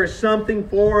means there is something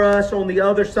for us on the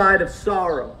other side of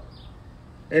sorrow.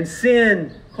 And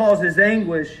sin causes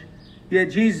anguish, yet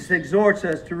Jesus exhorts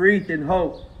us to wreath in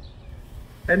hope.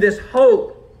 And this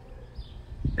hope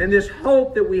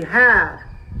that we have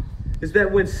is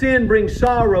that when sin brings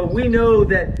sorrow, we know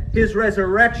that His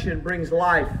resurrection brings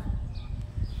life.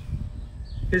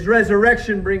 His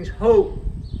resurrection brings hope.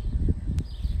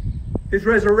 His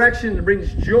resurrection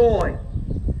brings joy.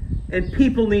 And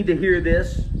people need to hear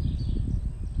this.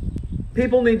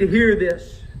 People need to hear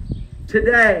this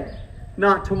today,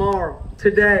 not tomorrow.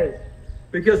 Today.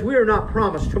 Because we are not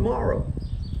promised tomorrow.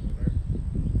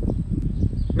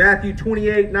 Matthew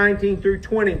 28, 19 through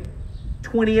 20.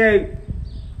 28.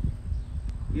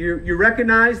 You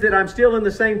recognize that I'm still in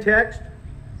the same text?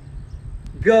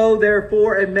 Go,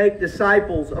 therefore, and make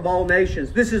disciples of all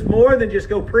nations. This is more than just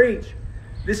go preach.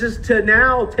 This is to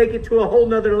now take it to a whole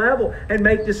nother level and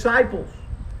make disciples.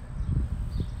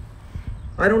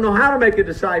 I don't know how to make a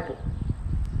disciple.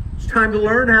 It's time to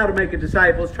learn how to make a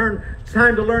disciple. It's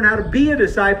time to learn how to be a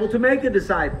disciple to make a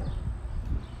disciple.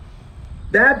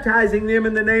 Baptizing them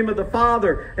in the name of the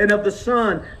Father and of the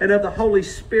Son and of the Holy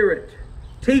Spirit.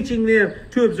 Teaching them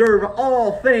to observe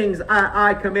all things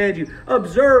I command you.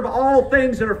 Observe all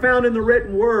things that are found in the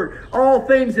written word. All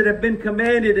things that have been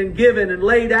commanded and given and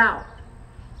laid out.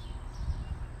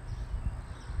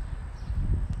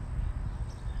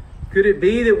 Could it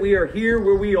be that we are here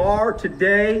where we are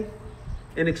today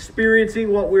and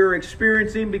experiencing what we're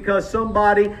experiencing because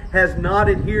somebody has not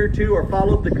adhered to or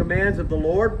followed the commands of the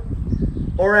Lord?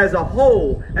 Or as a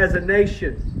whole, as a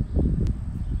nation?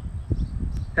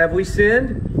 Have we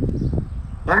sinned?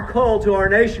 I call to our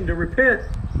nation to repent.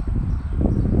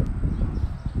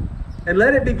 And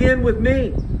let it begin with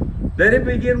me. Let it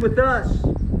begin with us.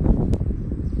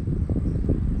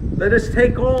 Let us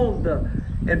take on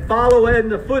and follow in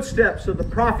the footsteps of the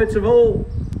prophets of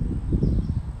old.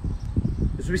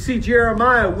 As we see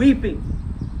Jeremiah weeping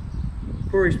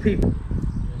for his people.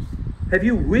 Have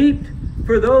you wept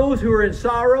for those who are in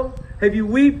sorrow? Have you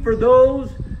wept for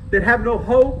those that have no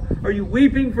hope? Are you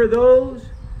weeping for those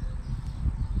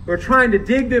who are trying to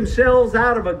dig themselves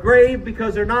out of a grave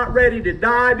because they're not ready to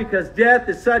die because death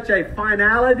is such a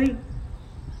finality?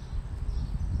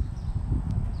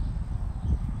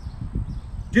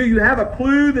 Do you have a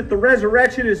clue that the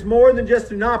resurrection is more than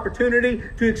just an opportunity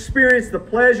to experience the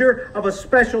pleasure of a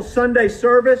special Sunday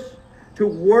service, to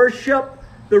worship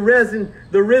the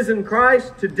risen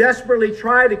Christ, to desperately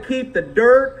try to keep the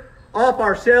dirt off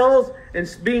ourselves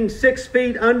and being 6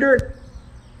 feet under?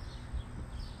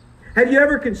 Have you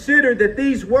ever considered that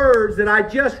these words that I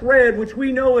just read, which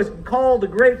we know is called the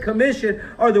Great Commission,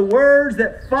 are the words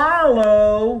that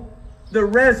follow the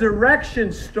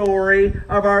resurrection story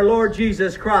of our Lord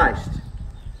Jesus Christ?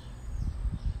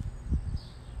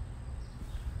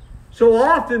 So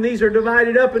often these are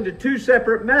divided up into two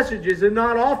separate messages and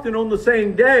not often on the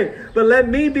same day. But let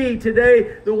me be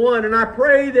today the one. And I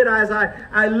pray that as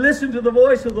I listen to the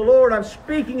voice of the Lord, I'm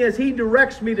speaking as He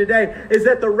directs me today, is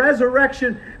that the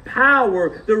resurrection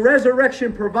power, the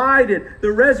resurrection provided,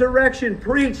 the resurrection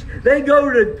preached, they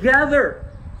go together.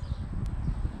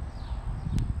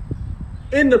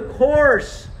 In the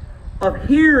course of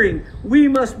hearing, we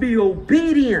must be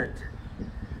obedient.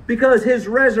 Because His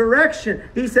resurrection,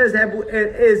 He says,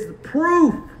 is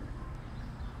proof.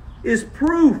 Is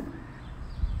proof.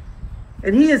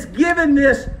 And He has given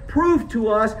this proof to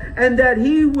us, and that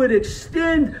He would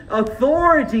extend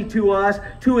authority to us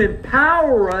to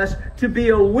empower us to be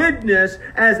a witness,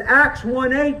 as Acts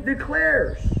 1:8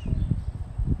 declares.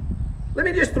 Let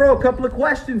me just throw a couple of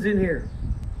questions in here.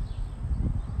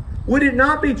 Would it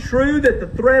not be true that the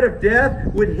threat of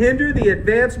death would hinder the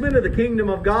advancement of the kingdom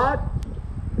of God?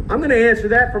 I'm going to answer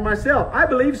that for myself. I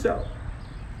believe so.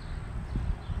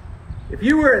 If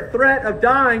you were at threat of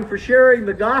dying for sharing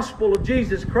the gospel of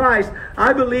Jesus Christ,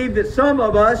 I believe that some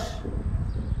of us,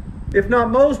 if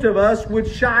not most of us, would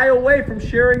shy away from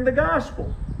sharing the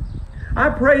gospel. I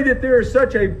pray that there is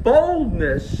such a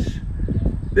boldness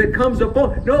that comes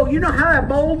upon. No, you know how that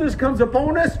boldness comes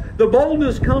upon us? The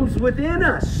boldness comes within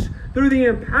us through the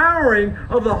empowering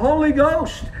of the Holy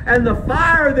Ghost and the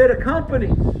fire that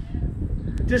accompanies.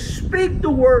 To speak the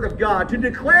Word of God, to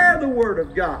declare the Word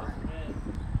of God.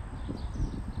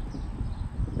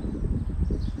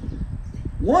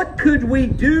 What could we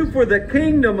do for the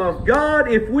kingdom of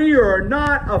God if we are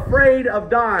not afraid of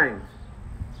dying?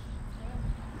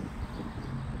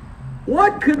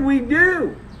 What could we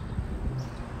do?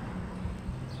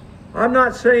 I'm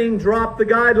not saying drop the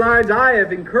guidelines. I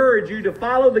have encouraged you to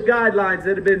follow the guidelines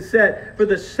that have been set for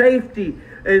the safety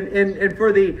and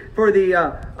for the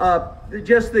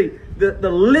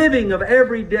living of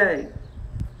every day.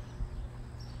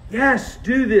 Yes,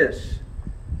 do this.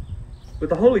 But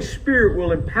the Holy Spirit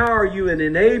will empower you and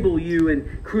enable you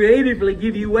and creatively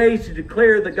give you ways to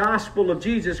declare the gospel of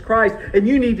Jesus Christ. And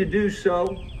you need to do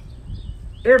so.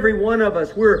 Every one of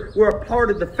us, we're a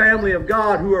part of the family of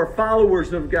God who are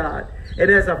followers of God. And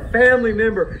as a family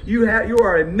member, you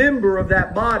are a member of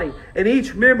that body. And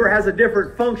each member has a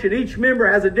different function. Each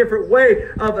member has a different way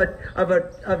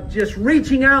of just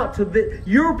reaching out to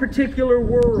your particular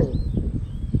world.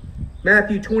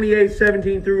 Matthew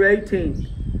 28:17 through 18.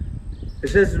 It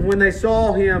says, when they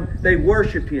saw Him, they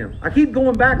worshiped Him. I keep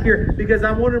going back here because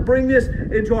I want to bring this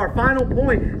into our final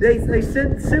point. They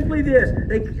said simply this.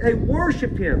 They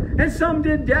worshiped Him. And some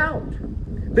did doubt.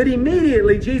 But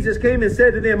immediately Jesus came and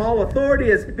said to them, all authority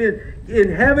has been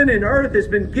in heaven and earth has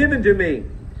been given to me.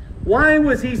 Why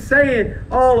was He saying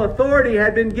all authority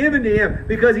had been given to Him?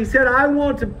 Because He said, I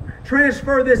want to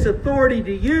transfer this authority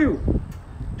to you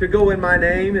to go in my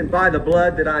name and by the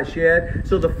blood that I shed.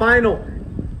 So the final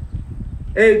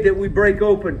egg that we break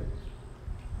open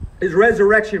is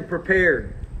resurrection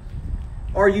prepared.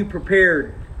 Are you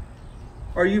prepared?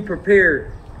 Are you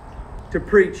prepared to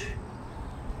preach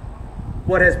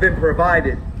what has been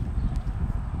provided?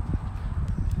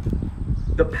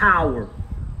 The power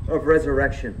of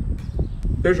resurrection.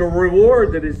 There's a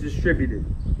reward that is distributed.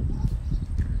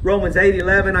 Romans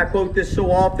 8:11, I quote this so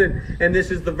often, and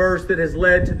this is the verse that has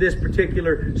led to this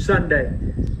particular Sunday.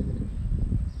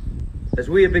 As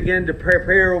we have begun to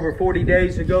prepare over 40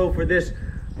 days ago for this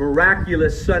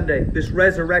miraculous Sunday, this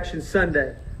Resurrection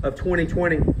Sunday of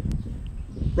 2020.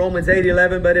 Romans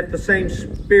 8:11, but if the same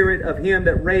Spirit of Him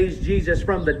that raised Jesus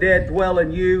from the dead dwell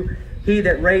in you, He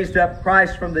that raised up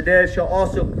Christ from the dead shall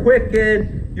also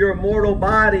quicken your mortal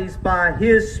bodies by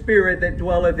His Spirit that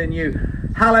dwelleth in you.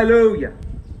 Hallelujah.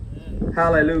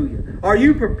 Hallelujah. Are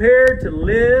you prepared to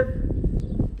live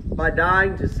by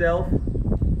dying to self?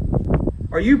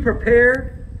 Are you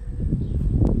prepared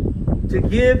to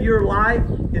give your life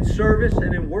in service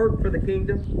and in work for the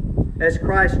kingdom as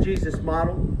Christ Jesus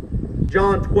modeled?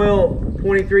 John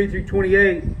 12:23 through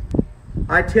 28.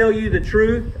 I tell you the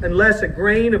truth, unless a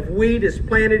grain of wheat is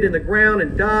planted in the ground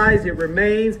and dies, it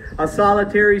remains a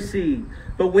solitary seed.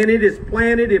 But when it is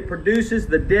planted, it produces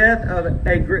the death of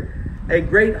a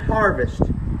great harvest.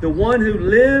 The one who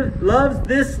loves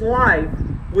this life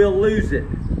will lose it.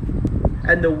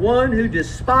 And the one who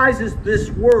despises this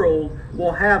world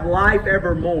will have life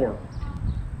evermore.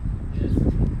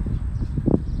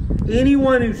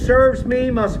 Anyone who serves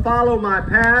me must follow my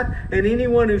path, and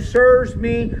anyone who serves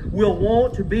me will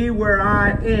want to be where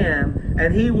I am,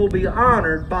 and he will be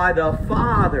honored by the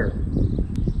Father.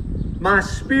 My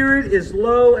spirit is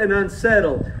low and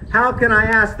unsettled. How can I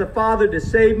ask the Father to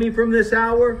save me from this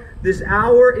hour? This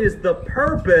hour is the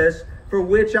purpose for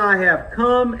which I have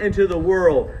come into the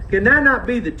world. Can that not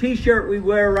be the t-shirt we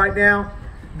wear right now?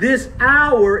 This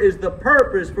hour is the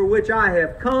purpose for which I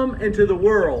have come into the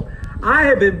world. I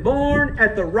have been born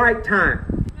at the right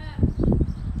time.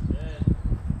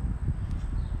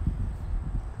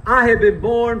 I have been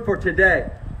born for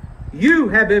today. You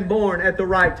have been born at the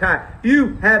right time.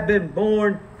 You have been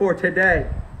born for today.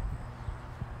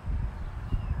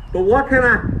 But what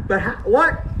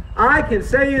I can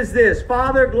say is this: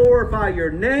 Father, glorify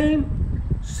your name.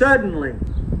 Suddenly,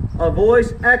 a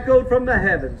voice echoed from the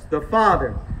heavens. The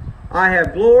Father I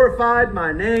have glorified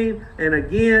my name, and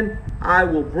again I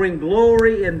will bring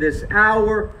glory in this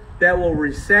hour that will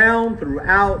resound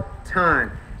throughout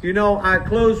time. You know, I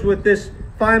close with this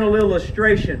final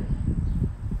illustration.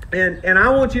 And I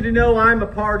want you to know I'm a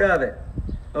part of it.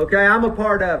 Okay, I'm a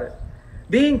part of it.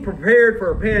 Being prepared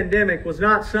for a pandemic was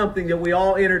not something that we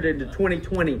all entered into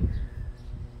 2020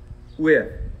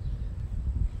 with.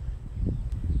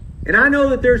 And I know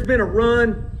that there's been a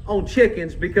run on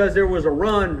chickens because there was a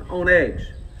run on eggs.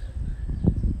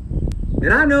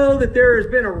 And I know that there has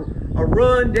been a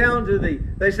run down to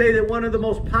they say that one of the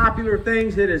most popular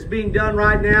things that is being done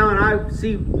right now, and I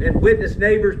see and witness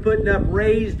neighbors putting up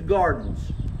raised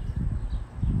gardens.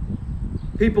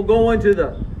 People going to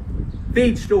the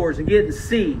feed stores and getting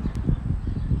seed.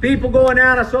 People going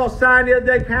out, I saw a sign the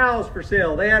other day, cows for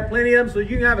sale. They had plenty of them so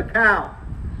you can have a cow.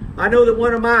 I know that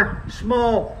one of my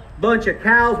small bunch of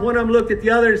cows, one of them looked at the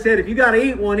other and said, if you got to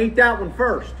eat one, eat that one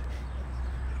first.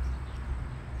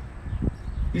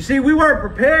 You see, we weren't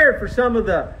prepared for some of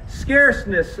the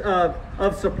scarceness of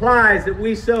supplies that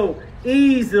we so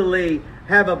easily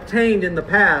have obtained in the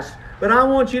past. But I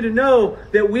want you to know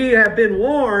that we have been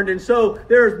warned, and so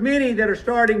there's many that are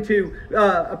starting to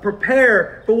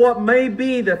prepare for what may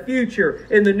be the future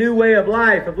in the new way of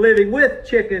life, of living with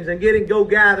chickens and go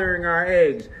gathering our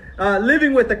eggs,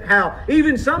 living with a cow.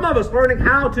 Even some of us learning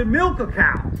how to milk a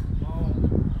cow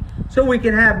so we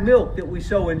can have milk that we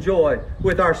so enjoy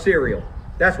with our cereal.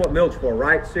 That's what milk's for,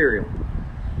 right? Cereal.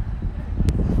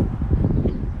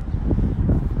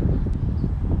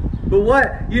 But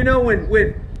what, you know,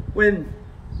 when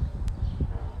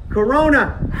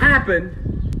Corona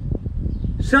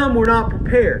happened, some were not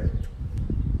prepared.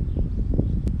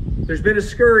 There's been a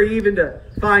scurry even to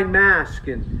find masks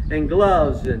and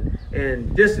gloves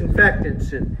and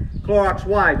disinfectants and Clorox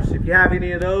wipes. If you have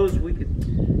any of those, we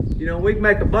can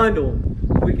make a bundle.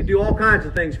 We could do all kinds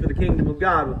of things for the kingdom of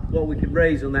God with what we could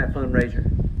raise on that fundraiser.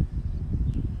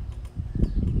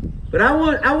 But I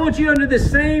want you under the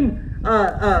same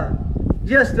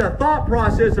just a thought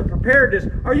process of preparedness.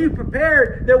 Are you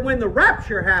prepared that when the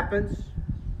rapture happens,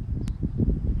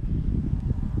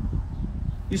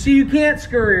 you see, you can't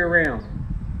scurry around.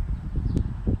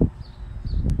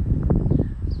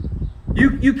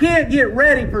 You can't get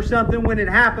ready for something when it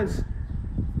happens,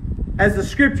 as the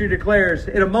scripture declares,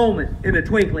 in a moment, in a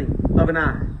twinkling of an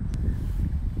eye.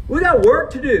 We got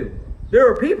work to do. There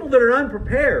are people that are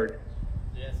unprepared.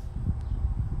 Yes.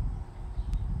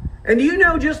 And you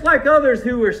know, just like others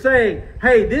who are saying,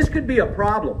 hey, this could be a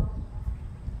problem,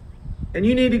 and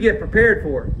you need to get prepared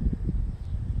for it.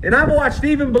 And I've watched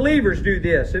even believers do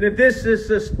this. And if this is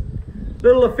just a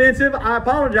little offensive, I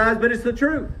apologize, but it's the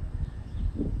truth.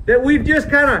 That we've just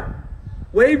kind of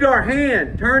waved our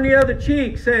hand, turned the other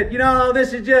cheek, said,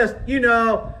 this is just,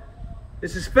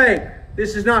 this is fake.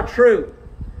 This is not true.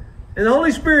 And the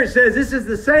Holy Spirit says this is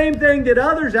the same thing that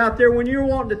others out there, when you're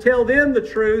wanting to tell them the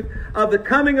truth of the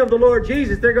coming of the Lord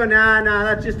Jesus, they're going, nah,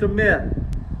 that's just a myth.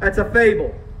 That's a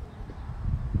fable.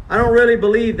 I don't really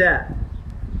believe that.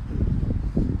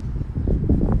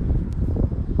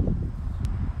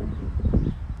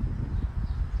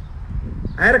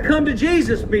 I had a come to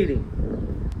Jesus meeting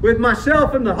with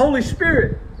myself and the Holy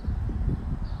Spirit.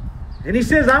 And He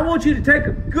says, I want you to take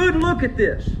a good look at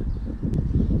this.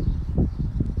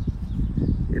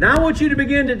 And I want you to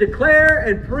begin to declare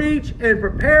and preach and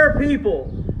prepare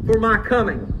people for my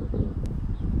coming.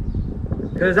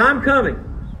 Because I'm coming.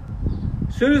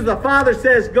 As soon as the Father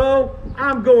says go,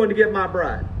 I'm going to get my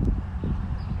bride.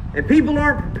 And people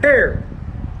aren't prepared.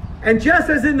 And just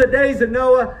as in the days of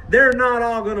Noah, they're not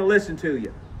all going to listen to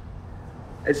you.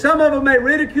 And some of them may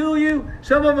ridicule you.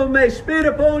 Some of them may spit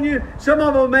upon you. Some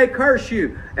of them may curse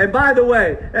you. And by the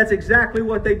way, that's exactly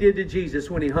what they did to Jesus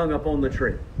when He hung up on the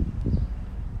tree.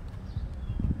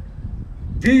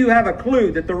 Do you have a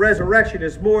clue that the resurrection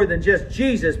is more than just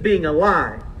Jesus being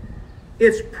alive?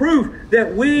 It's proof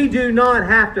that we do not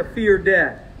have to fear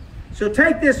death. So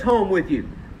take this home with you.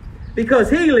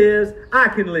 Because He lives, I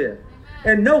can live.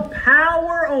 And no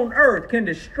power on earth can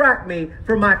distract me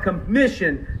from my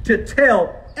commission to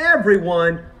tell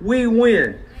everyone we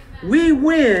win. We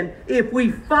win if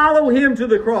we follow Him to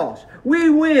the cross.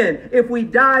 We win if we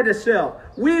die to self.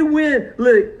 We win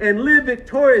and live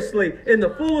victoriously in the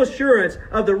full assurance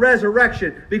of the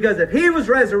resurrection. Because if He was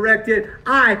resurrected,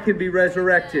 I can be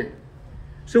resurrected.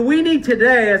 So we need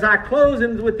today, as I close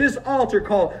with this altar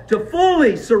call, to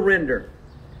fully surrender.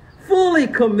 Fully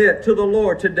commit to the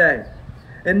Lord today.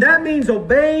 And that means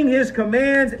obeying His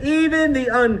commands even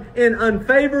in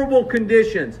unfavorable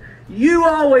conditions. You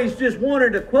always just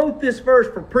wanted to quote this verse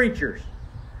for preachers.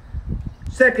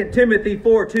 2 Timothy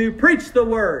 4:2, preach the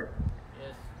word.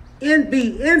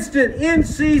 Be instant in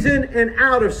season and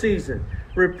out of season.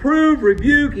 Reprove,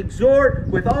 rebuke, exhort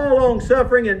with all long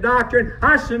suffering and doctrine.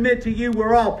 I submit to you,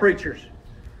 we're all preachers.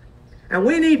 And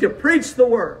we need to preach the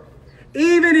word.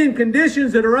 Even in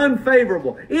conditions that are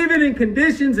unfavorable. Even in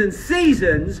conditions and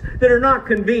seasons that are not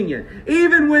convenient.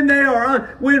 Even when they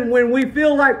are when we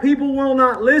feel like people will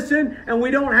not listen and we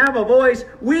don't have a voice,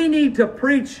 we need to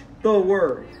preach the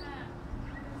word.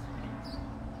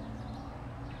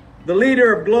 The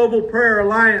leader of Global Prayer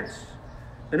Alliance,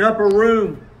 an upper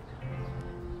room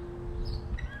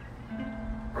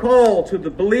call to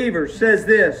the believers, says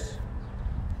this,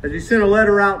 as he sent a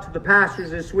letter out to the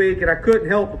pastors this week, and I couldn't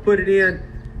help but put it in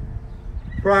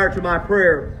prior to my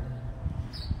prayer.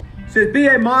 It says, be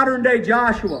a modern day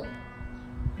Joshua.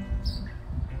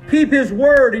 Keep his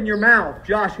word in your mouth,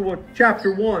 Joshua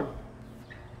chapter 1.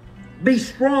 Be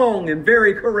strong and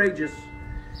very courageous.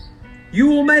 You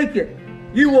will make it.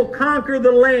 You will conquer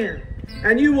the land,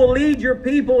 and you will lead your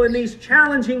people in these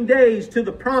challenging days to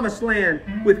the promised land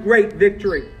with great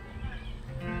victory.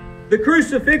 The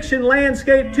crucifixion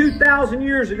landscape 2,000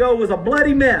 years ago was a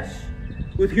bloody mess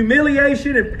with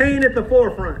humiliation and pain at the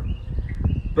forefront.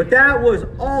 But that was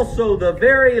also the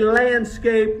very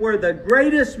landscape where the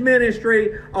greatest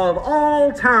ministry of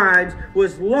all times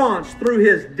was launched through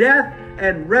his death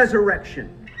and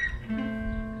resurrection.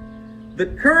 The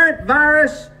current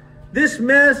virus, this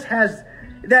mess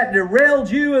that derailed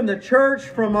you and the church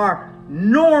from our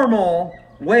normal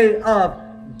way of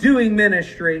doing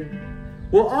ministry,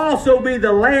 will also be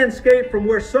the landscape from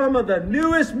where some of the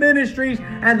newest ministries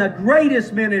and the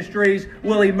greatest ministries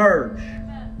will emerge.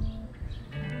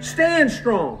 Stand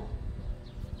strong,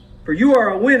 for you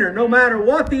are a winner no matter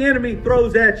what the enemy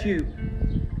throws at you.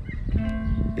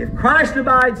 If Christ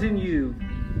abides in you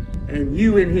and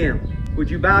you in him, would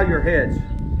you bow your heads?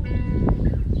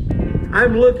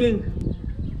 I'm looking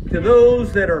to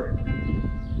those that are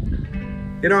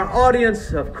in our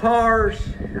audience of cars.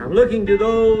 I'm looking to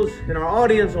those in our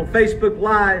audience on Facebook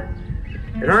Live.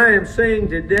 And I am saying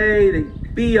today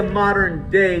that be a modern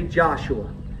day Joshua.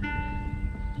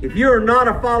 If you're not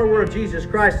a follower of Jesus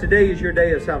Christ, today is your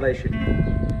day of salvation.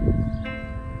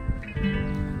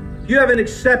 If you haven't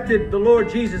accepted the Lord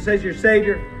Jesus as your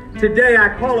Savior, today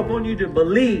I call upon you to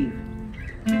believe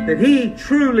that he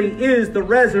truly is the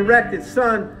resurrected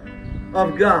Son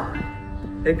of God,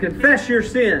 and confess your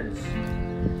sins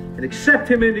and accept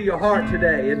him into your heart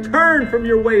today, and turn from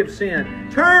your way of sin,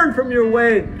 turn from your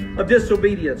way of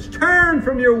disobedience, turn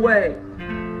from your way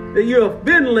that you have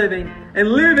been living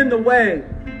and live in the way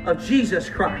of Jesus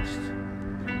Christ.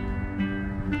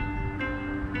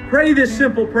 Pray this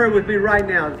simple prayer with me right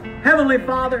now. Heavenly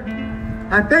Father,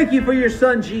 I thank you for your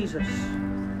Son Jesus,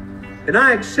 and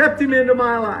I accept him into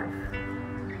my life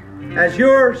as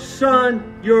your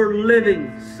Son, your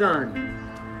living Son.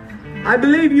 I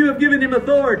believe you have given him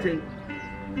authority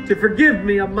to forgive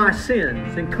me of my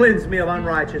sins and cleanse me of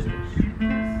unrighteousness.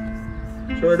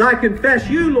 So as I confess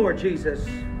you, Lord Jesus,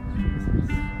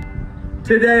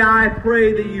 today I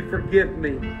pray that you forgive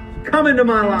me. Come into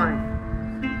my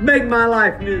life. Make my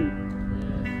life new.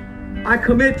 I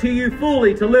commit to you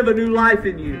fully to live a new life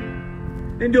in you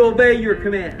and to obey your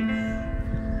commands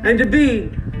and to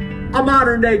be a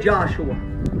modern day Joshua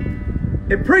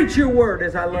and preach your word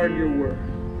as I learn your word.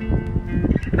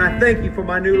 And I thank you for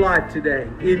my new life today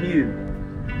in you.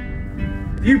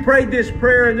 If you prayed this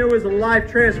prayer and there was a life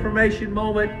transformation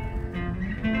moment,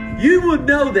 you would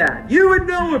know that. You would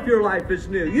know if your life is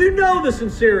new. You know the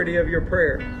sincerity of your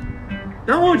prayer.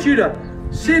 Now I want you to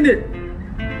send it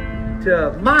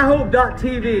to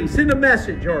myhope.tv. Send a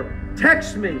message or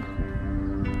text me.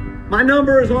 My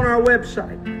number is on our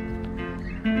website.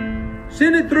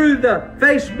 Send it through the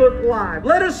Facebook Live.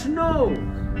 Let us know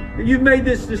that you've made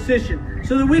this decision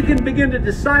so that we can begin to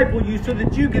disciple you, so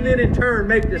that you can then in turn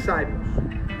make disciples.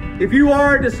 If you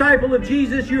are a disciple of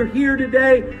Jesus, you're here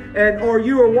today, or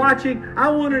you are watching, I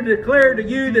want to declare to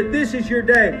you that this is your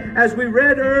day. As we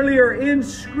read earlier in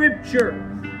Scripture,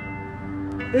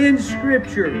 this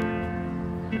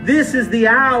is the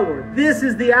hour. This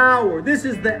is the hour. This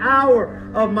is the hour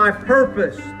of my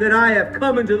purpose that I have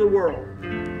come into the world.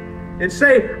 And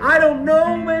say, I don't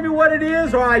know maybe what it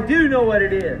is, or I do know what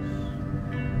it is.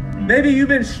 Maybe you've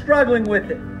been struggling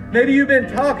with it. Maybe you've been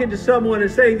talking to someone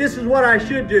and saying, this is what I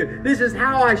should do. This is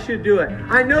how I should do it.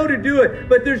 I know to do it,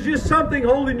 but there's just something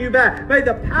holding you back. May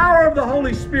the power of the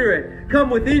Holy Spirit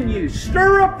come within you.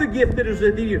 Stir up the gift that is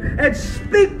within you and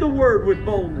speak the word with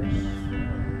boldness.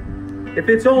 If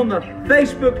it's on the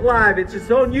Facebook Live, if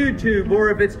it's on YouTube, or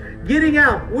if it's getting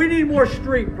out, we need more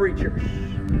street preachers.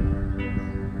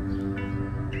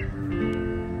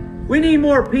 We need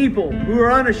more people who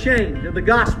are unashamed of the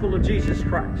gospel of Jesus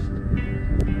Christ.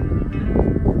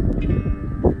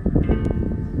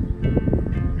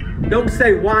 Don't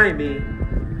say, why me?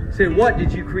 Say, what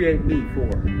did you create me for?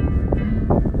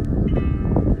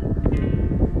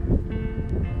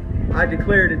 I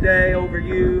declare today over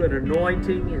you an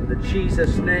anointing in the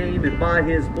Jesus name and by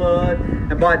His blood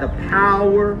and by the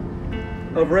power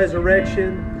of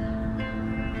resurrection,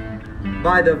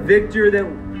 by the victor that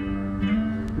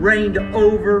reigned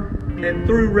over and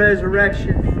through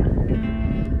resurrection,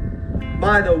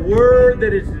 by the word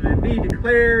that is to be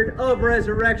declared of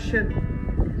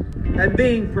resurrection and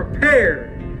being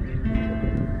prepared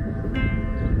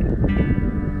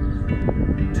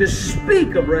to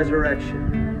speak of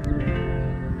resurrection.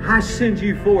 I send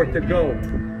you forth to go.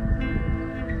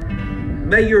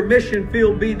 May your mission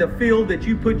field be the field that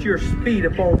you put your feet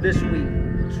upon this week,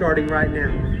 starting right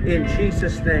now. In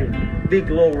Jesus' name, be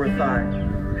glorified.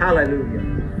 Hallelujah.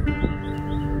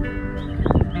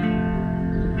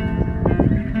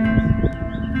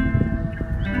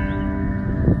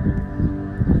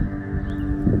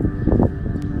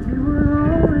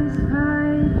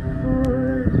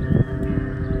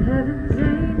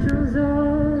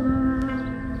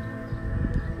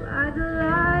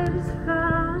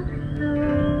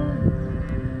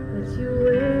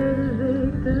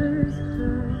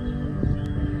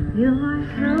 You're my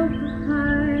help and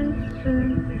my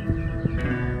strength.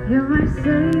 You're my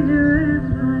Savior and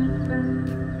my friend.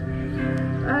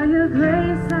 By your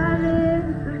grace I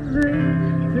live and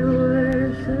breathe to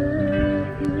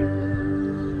worship you.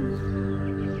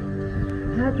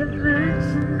 At the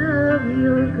mention of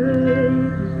your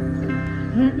greatness,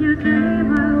 in your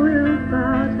name I will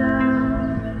bow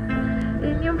down.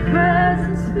 In your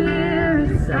presence,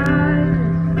 Spirit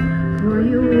silent, for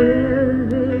you wear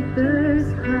the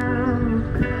victor's crown.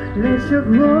 Let your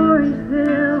glory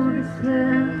fill this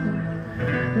temple.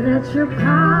 Let your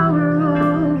power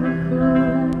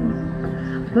overflow.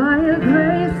 By your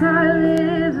grace I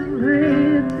live and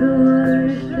breathe to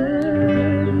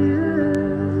worship you.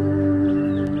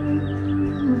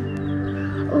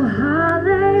 Oh,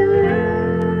 hallelujah.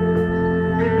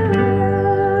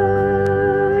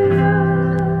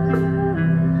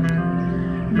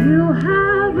 You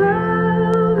have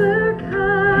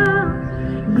overcome.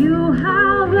 You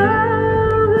have overcome.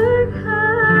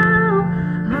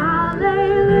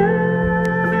 Hallelujah.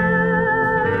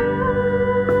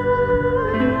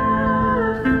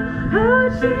 Oh,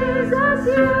 Jesus,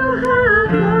 you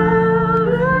have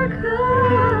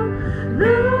overcome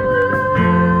the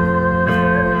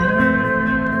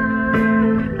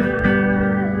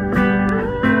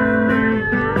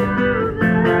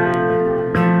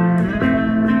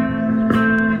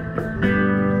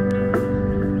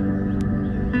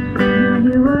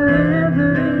You are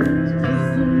ever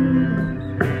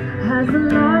interceding. Has the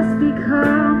lost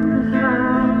become the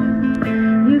found?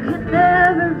 You can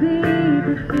never be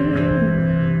defeated,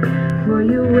 for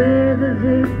you wear the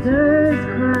victor's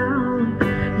crown.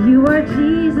 You are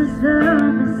Jesus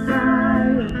the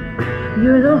Messiah.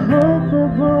 You're the hope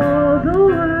of all the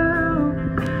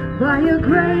world. By your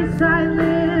grace I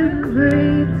live and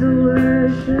breathe to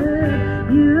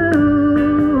worship you.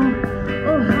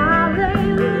 Oh,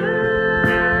 hallelujah.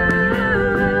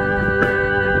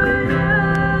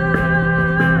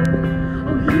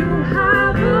 Oh, you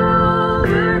have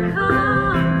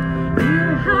overcome. You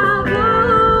have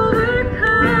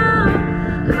overcome.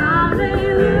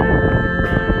 Hallelujah.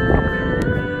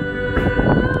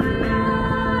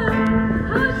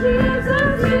 Oh,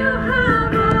 Jesus, you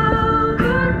have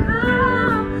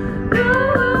overcome the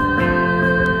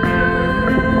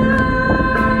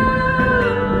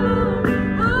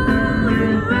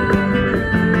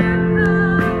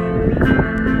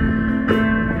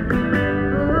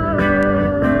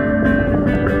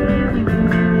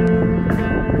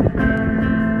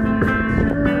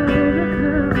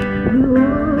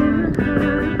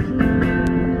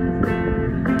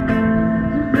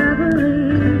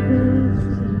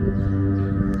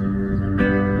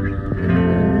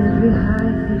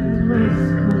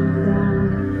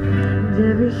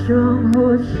every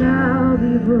stronghold shall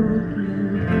be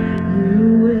broken.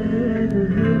 You wear the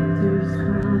victor's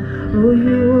crown. Oh,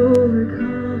 you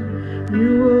overcome.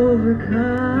 You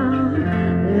overcome.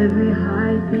 Every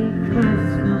high thing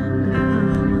must come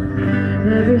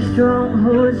down. Every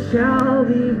stronghold shall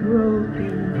be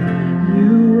broken.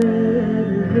 You wear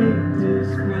the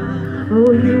victor's crown.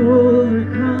 Oh, you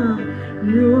overcome.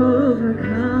 You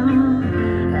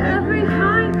overcome. Every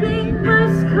high thing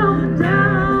must come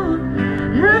down.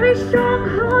 Every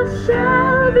stronghold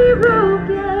shall be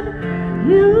broken.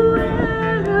 You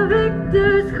wear the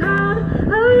victor's crown.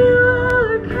 Oh, you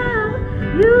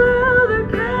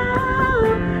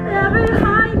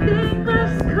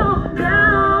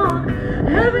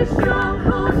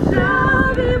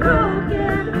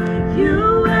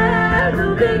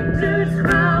victor's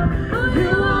crown. You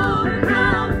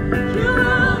overcome, you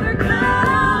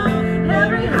overcome.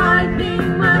 Every high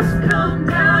thing must come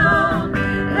down.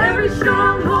 Every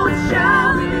stronghold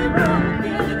shall be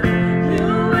broken. You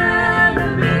wear the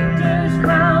victor's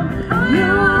crown. You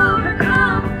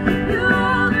overcome, you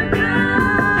overcome.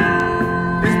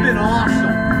 It's been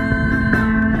awesome.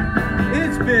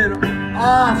 It's been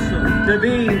awesome to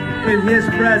be in His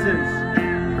presence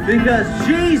because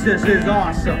Jesus is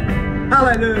awesome.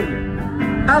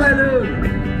 Hallelujah.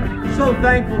 Hallelujah. So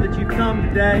thankful that you've come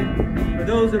today. For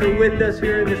those that are with us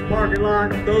here in this parking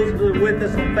lot, those that are with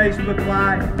us on Facebook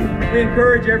Live, we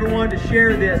encourage everyone to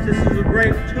share this. This is a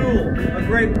great tool, a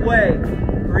great way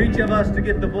for each of us to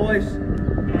get the voice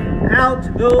out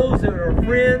to those that are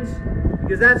friends,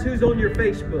 because that's who's on your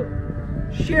Facebook.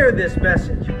 Share this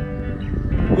message.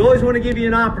 We always want to give you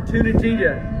an opportunity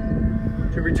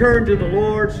to return to the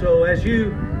Lord. So as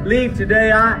you leave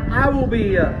today, I will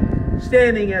be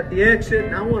standing at the exit,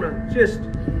 and I want to just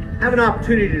have an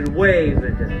opportunity to wave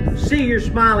and to see your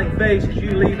smiling face as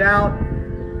you leave out.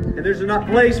 And there's enough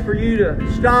place for you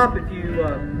to stop if you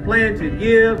plan to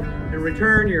give and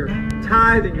return your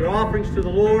tithe and your offerings to the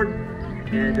Lord.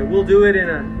 And we'll do it in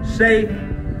a safe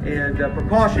and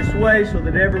precautious way so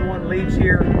that everyone leaves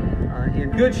here in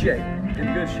good shape.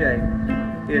 In good shape.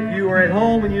 If you are at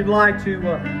home and you'd like to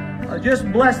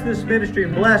just bless this ministry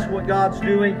and bless what God's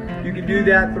doing, you can do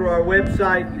that through our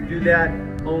website. You can do that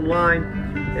online,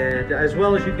 and as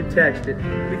well as you can text it.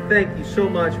 We thank you so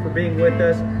much for being with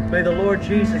us. May the Lord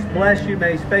Jesus bless you.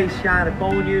 May His face shine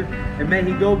upon you, and may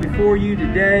He go before you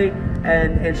today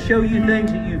and show you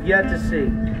things that you've yet to see.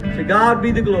 To God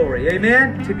be the glory.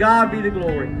 Amen. To God be the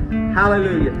glory.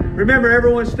 Hallelujah. Remember,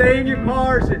 everyone, stay in your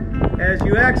cars, and as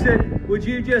you exit, would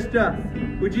you just know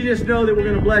that we're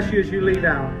going to bless you as you leave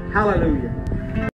out? Hallelujah.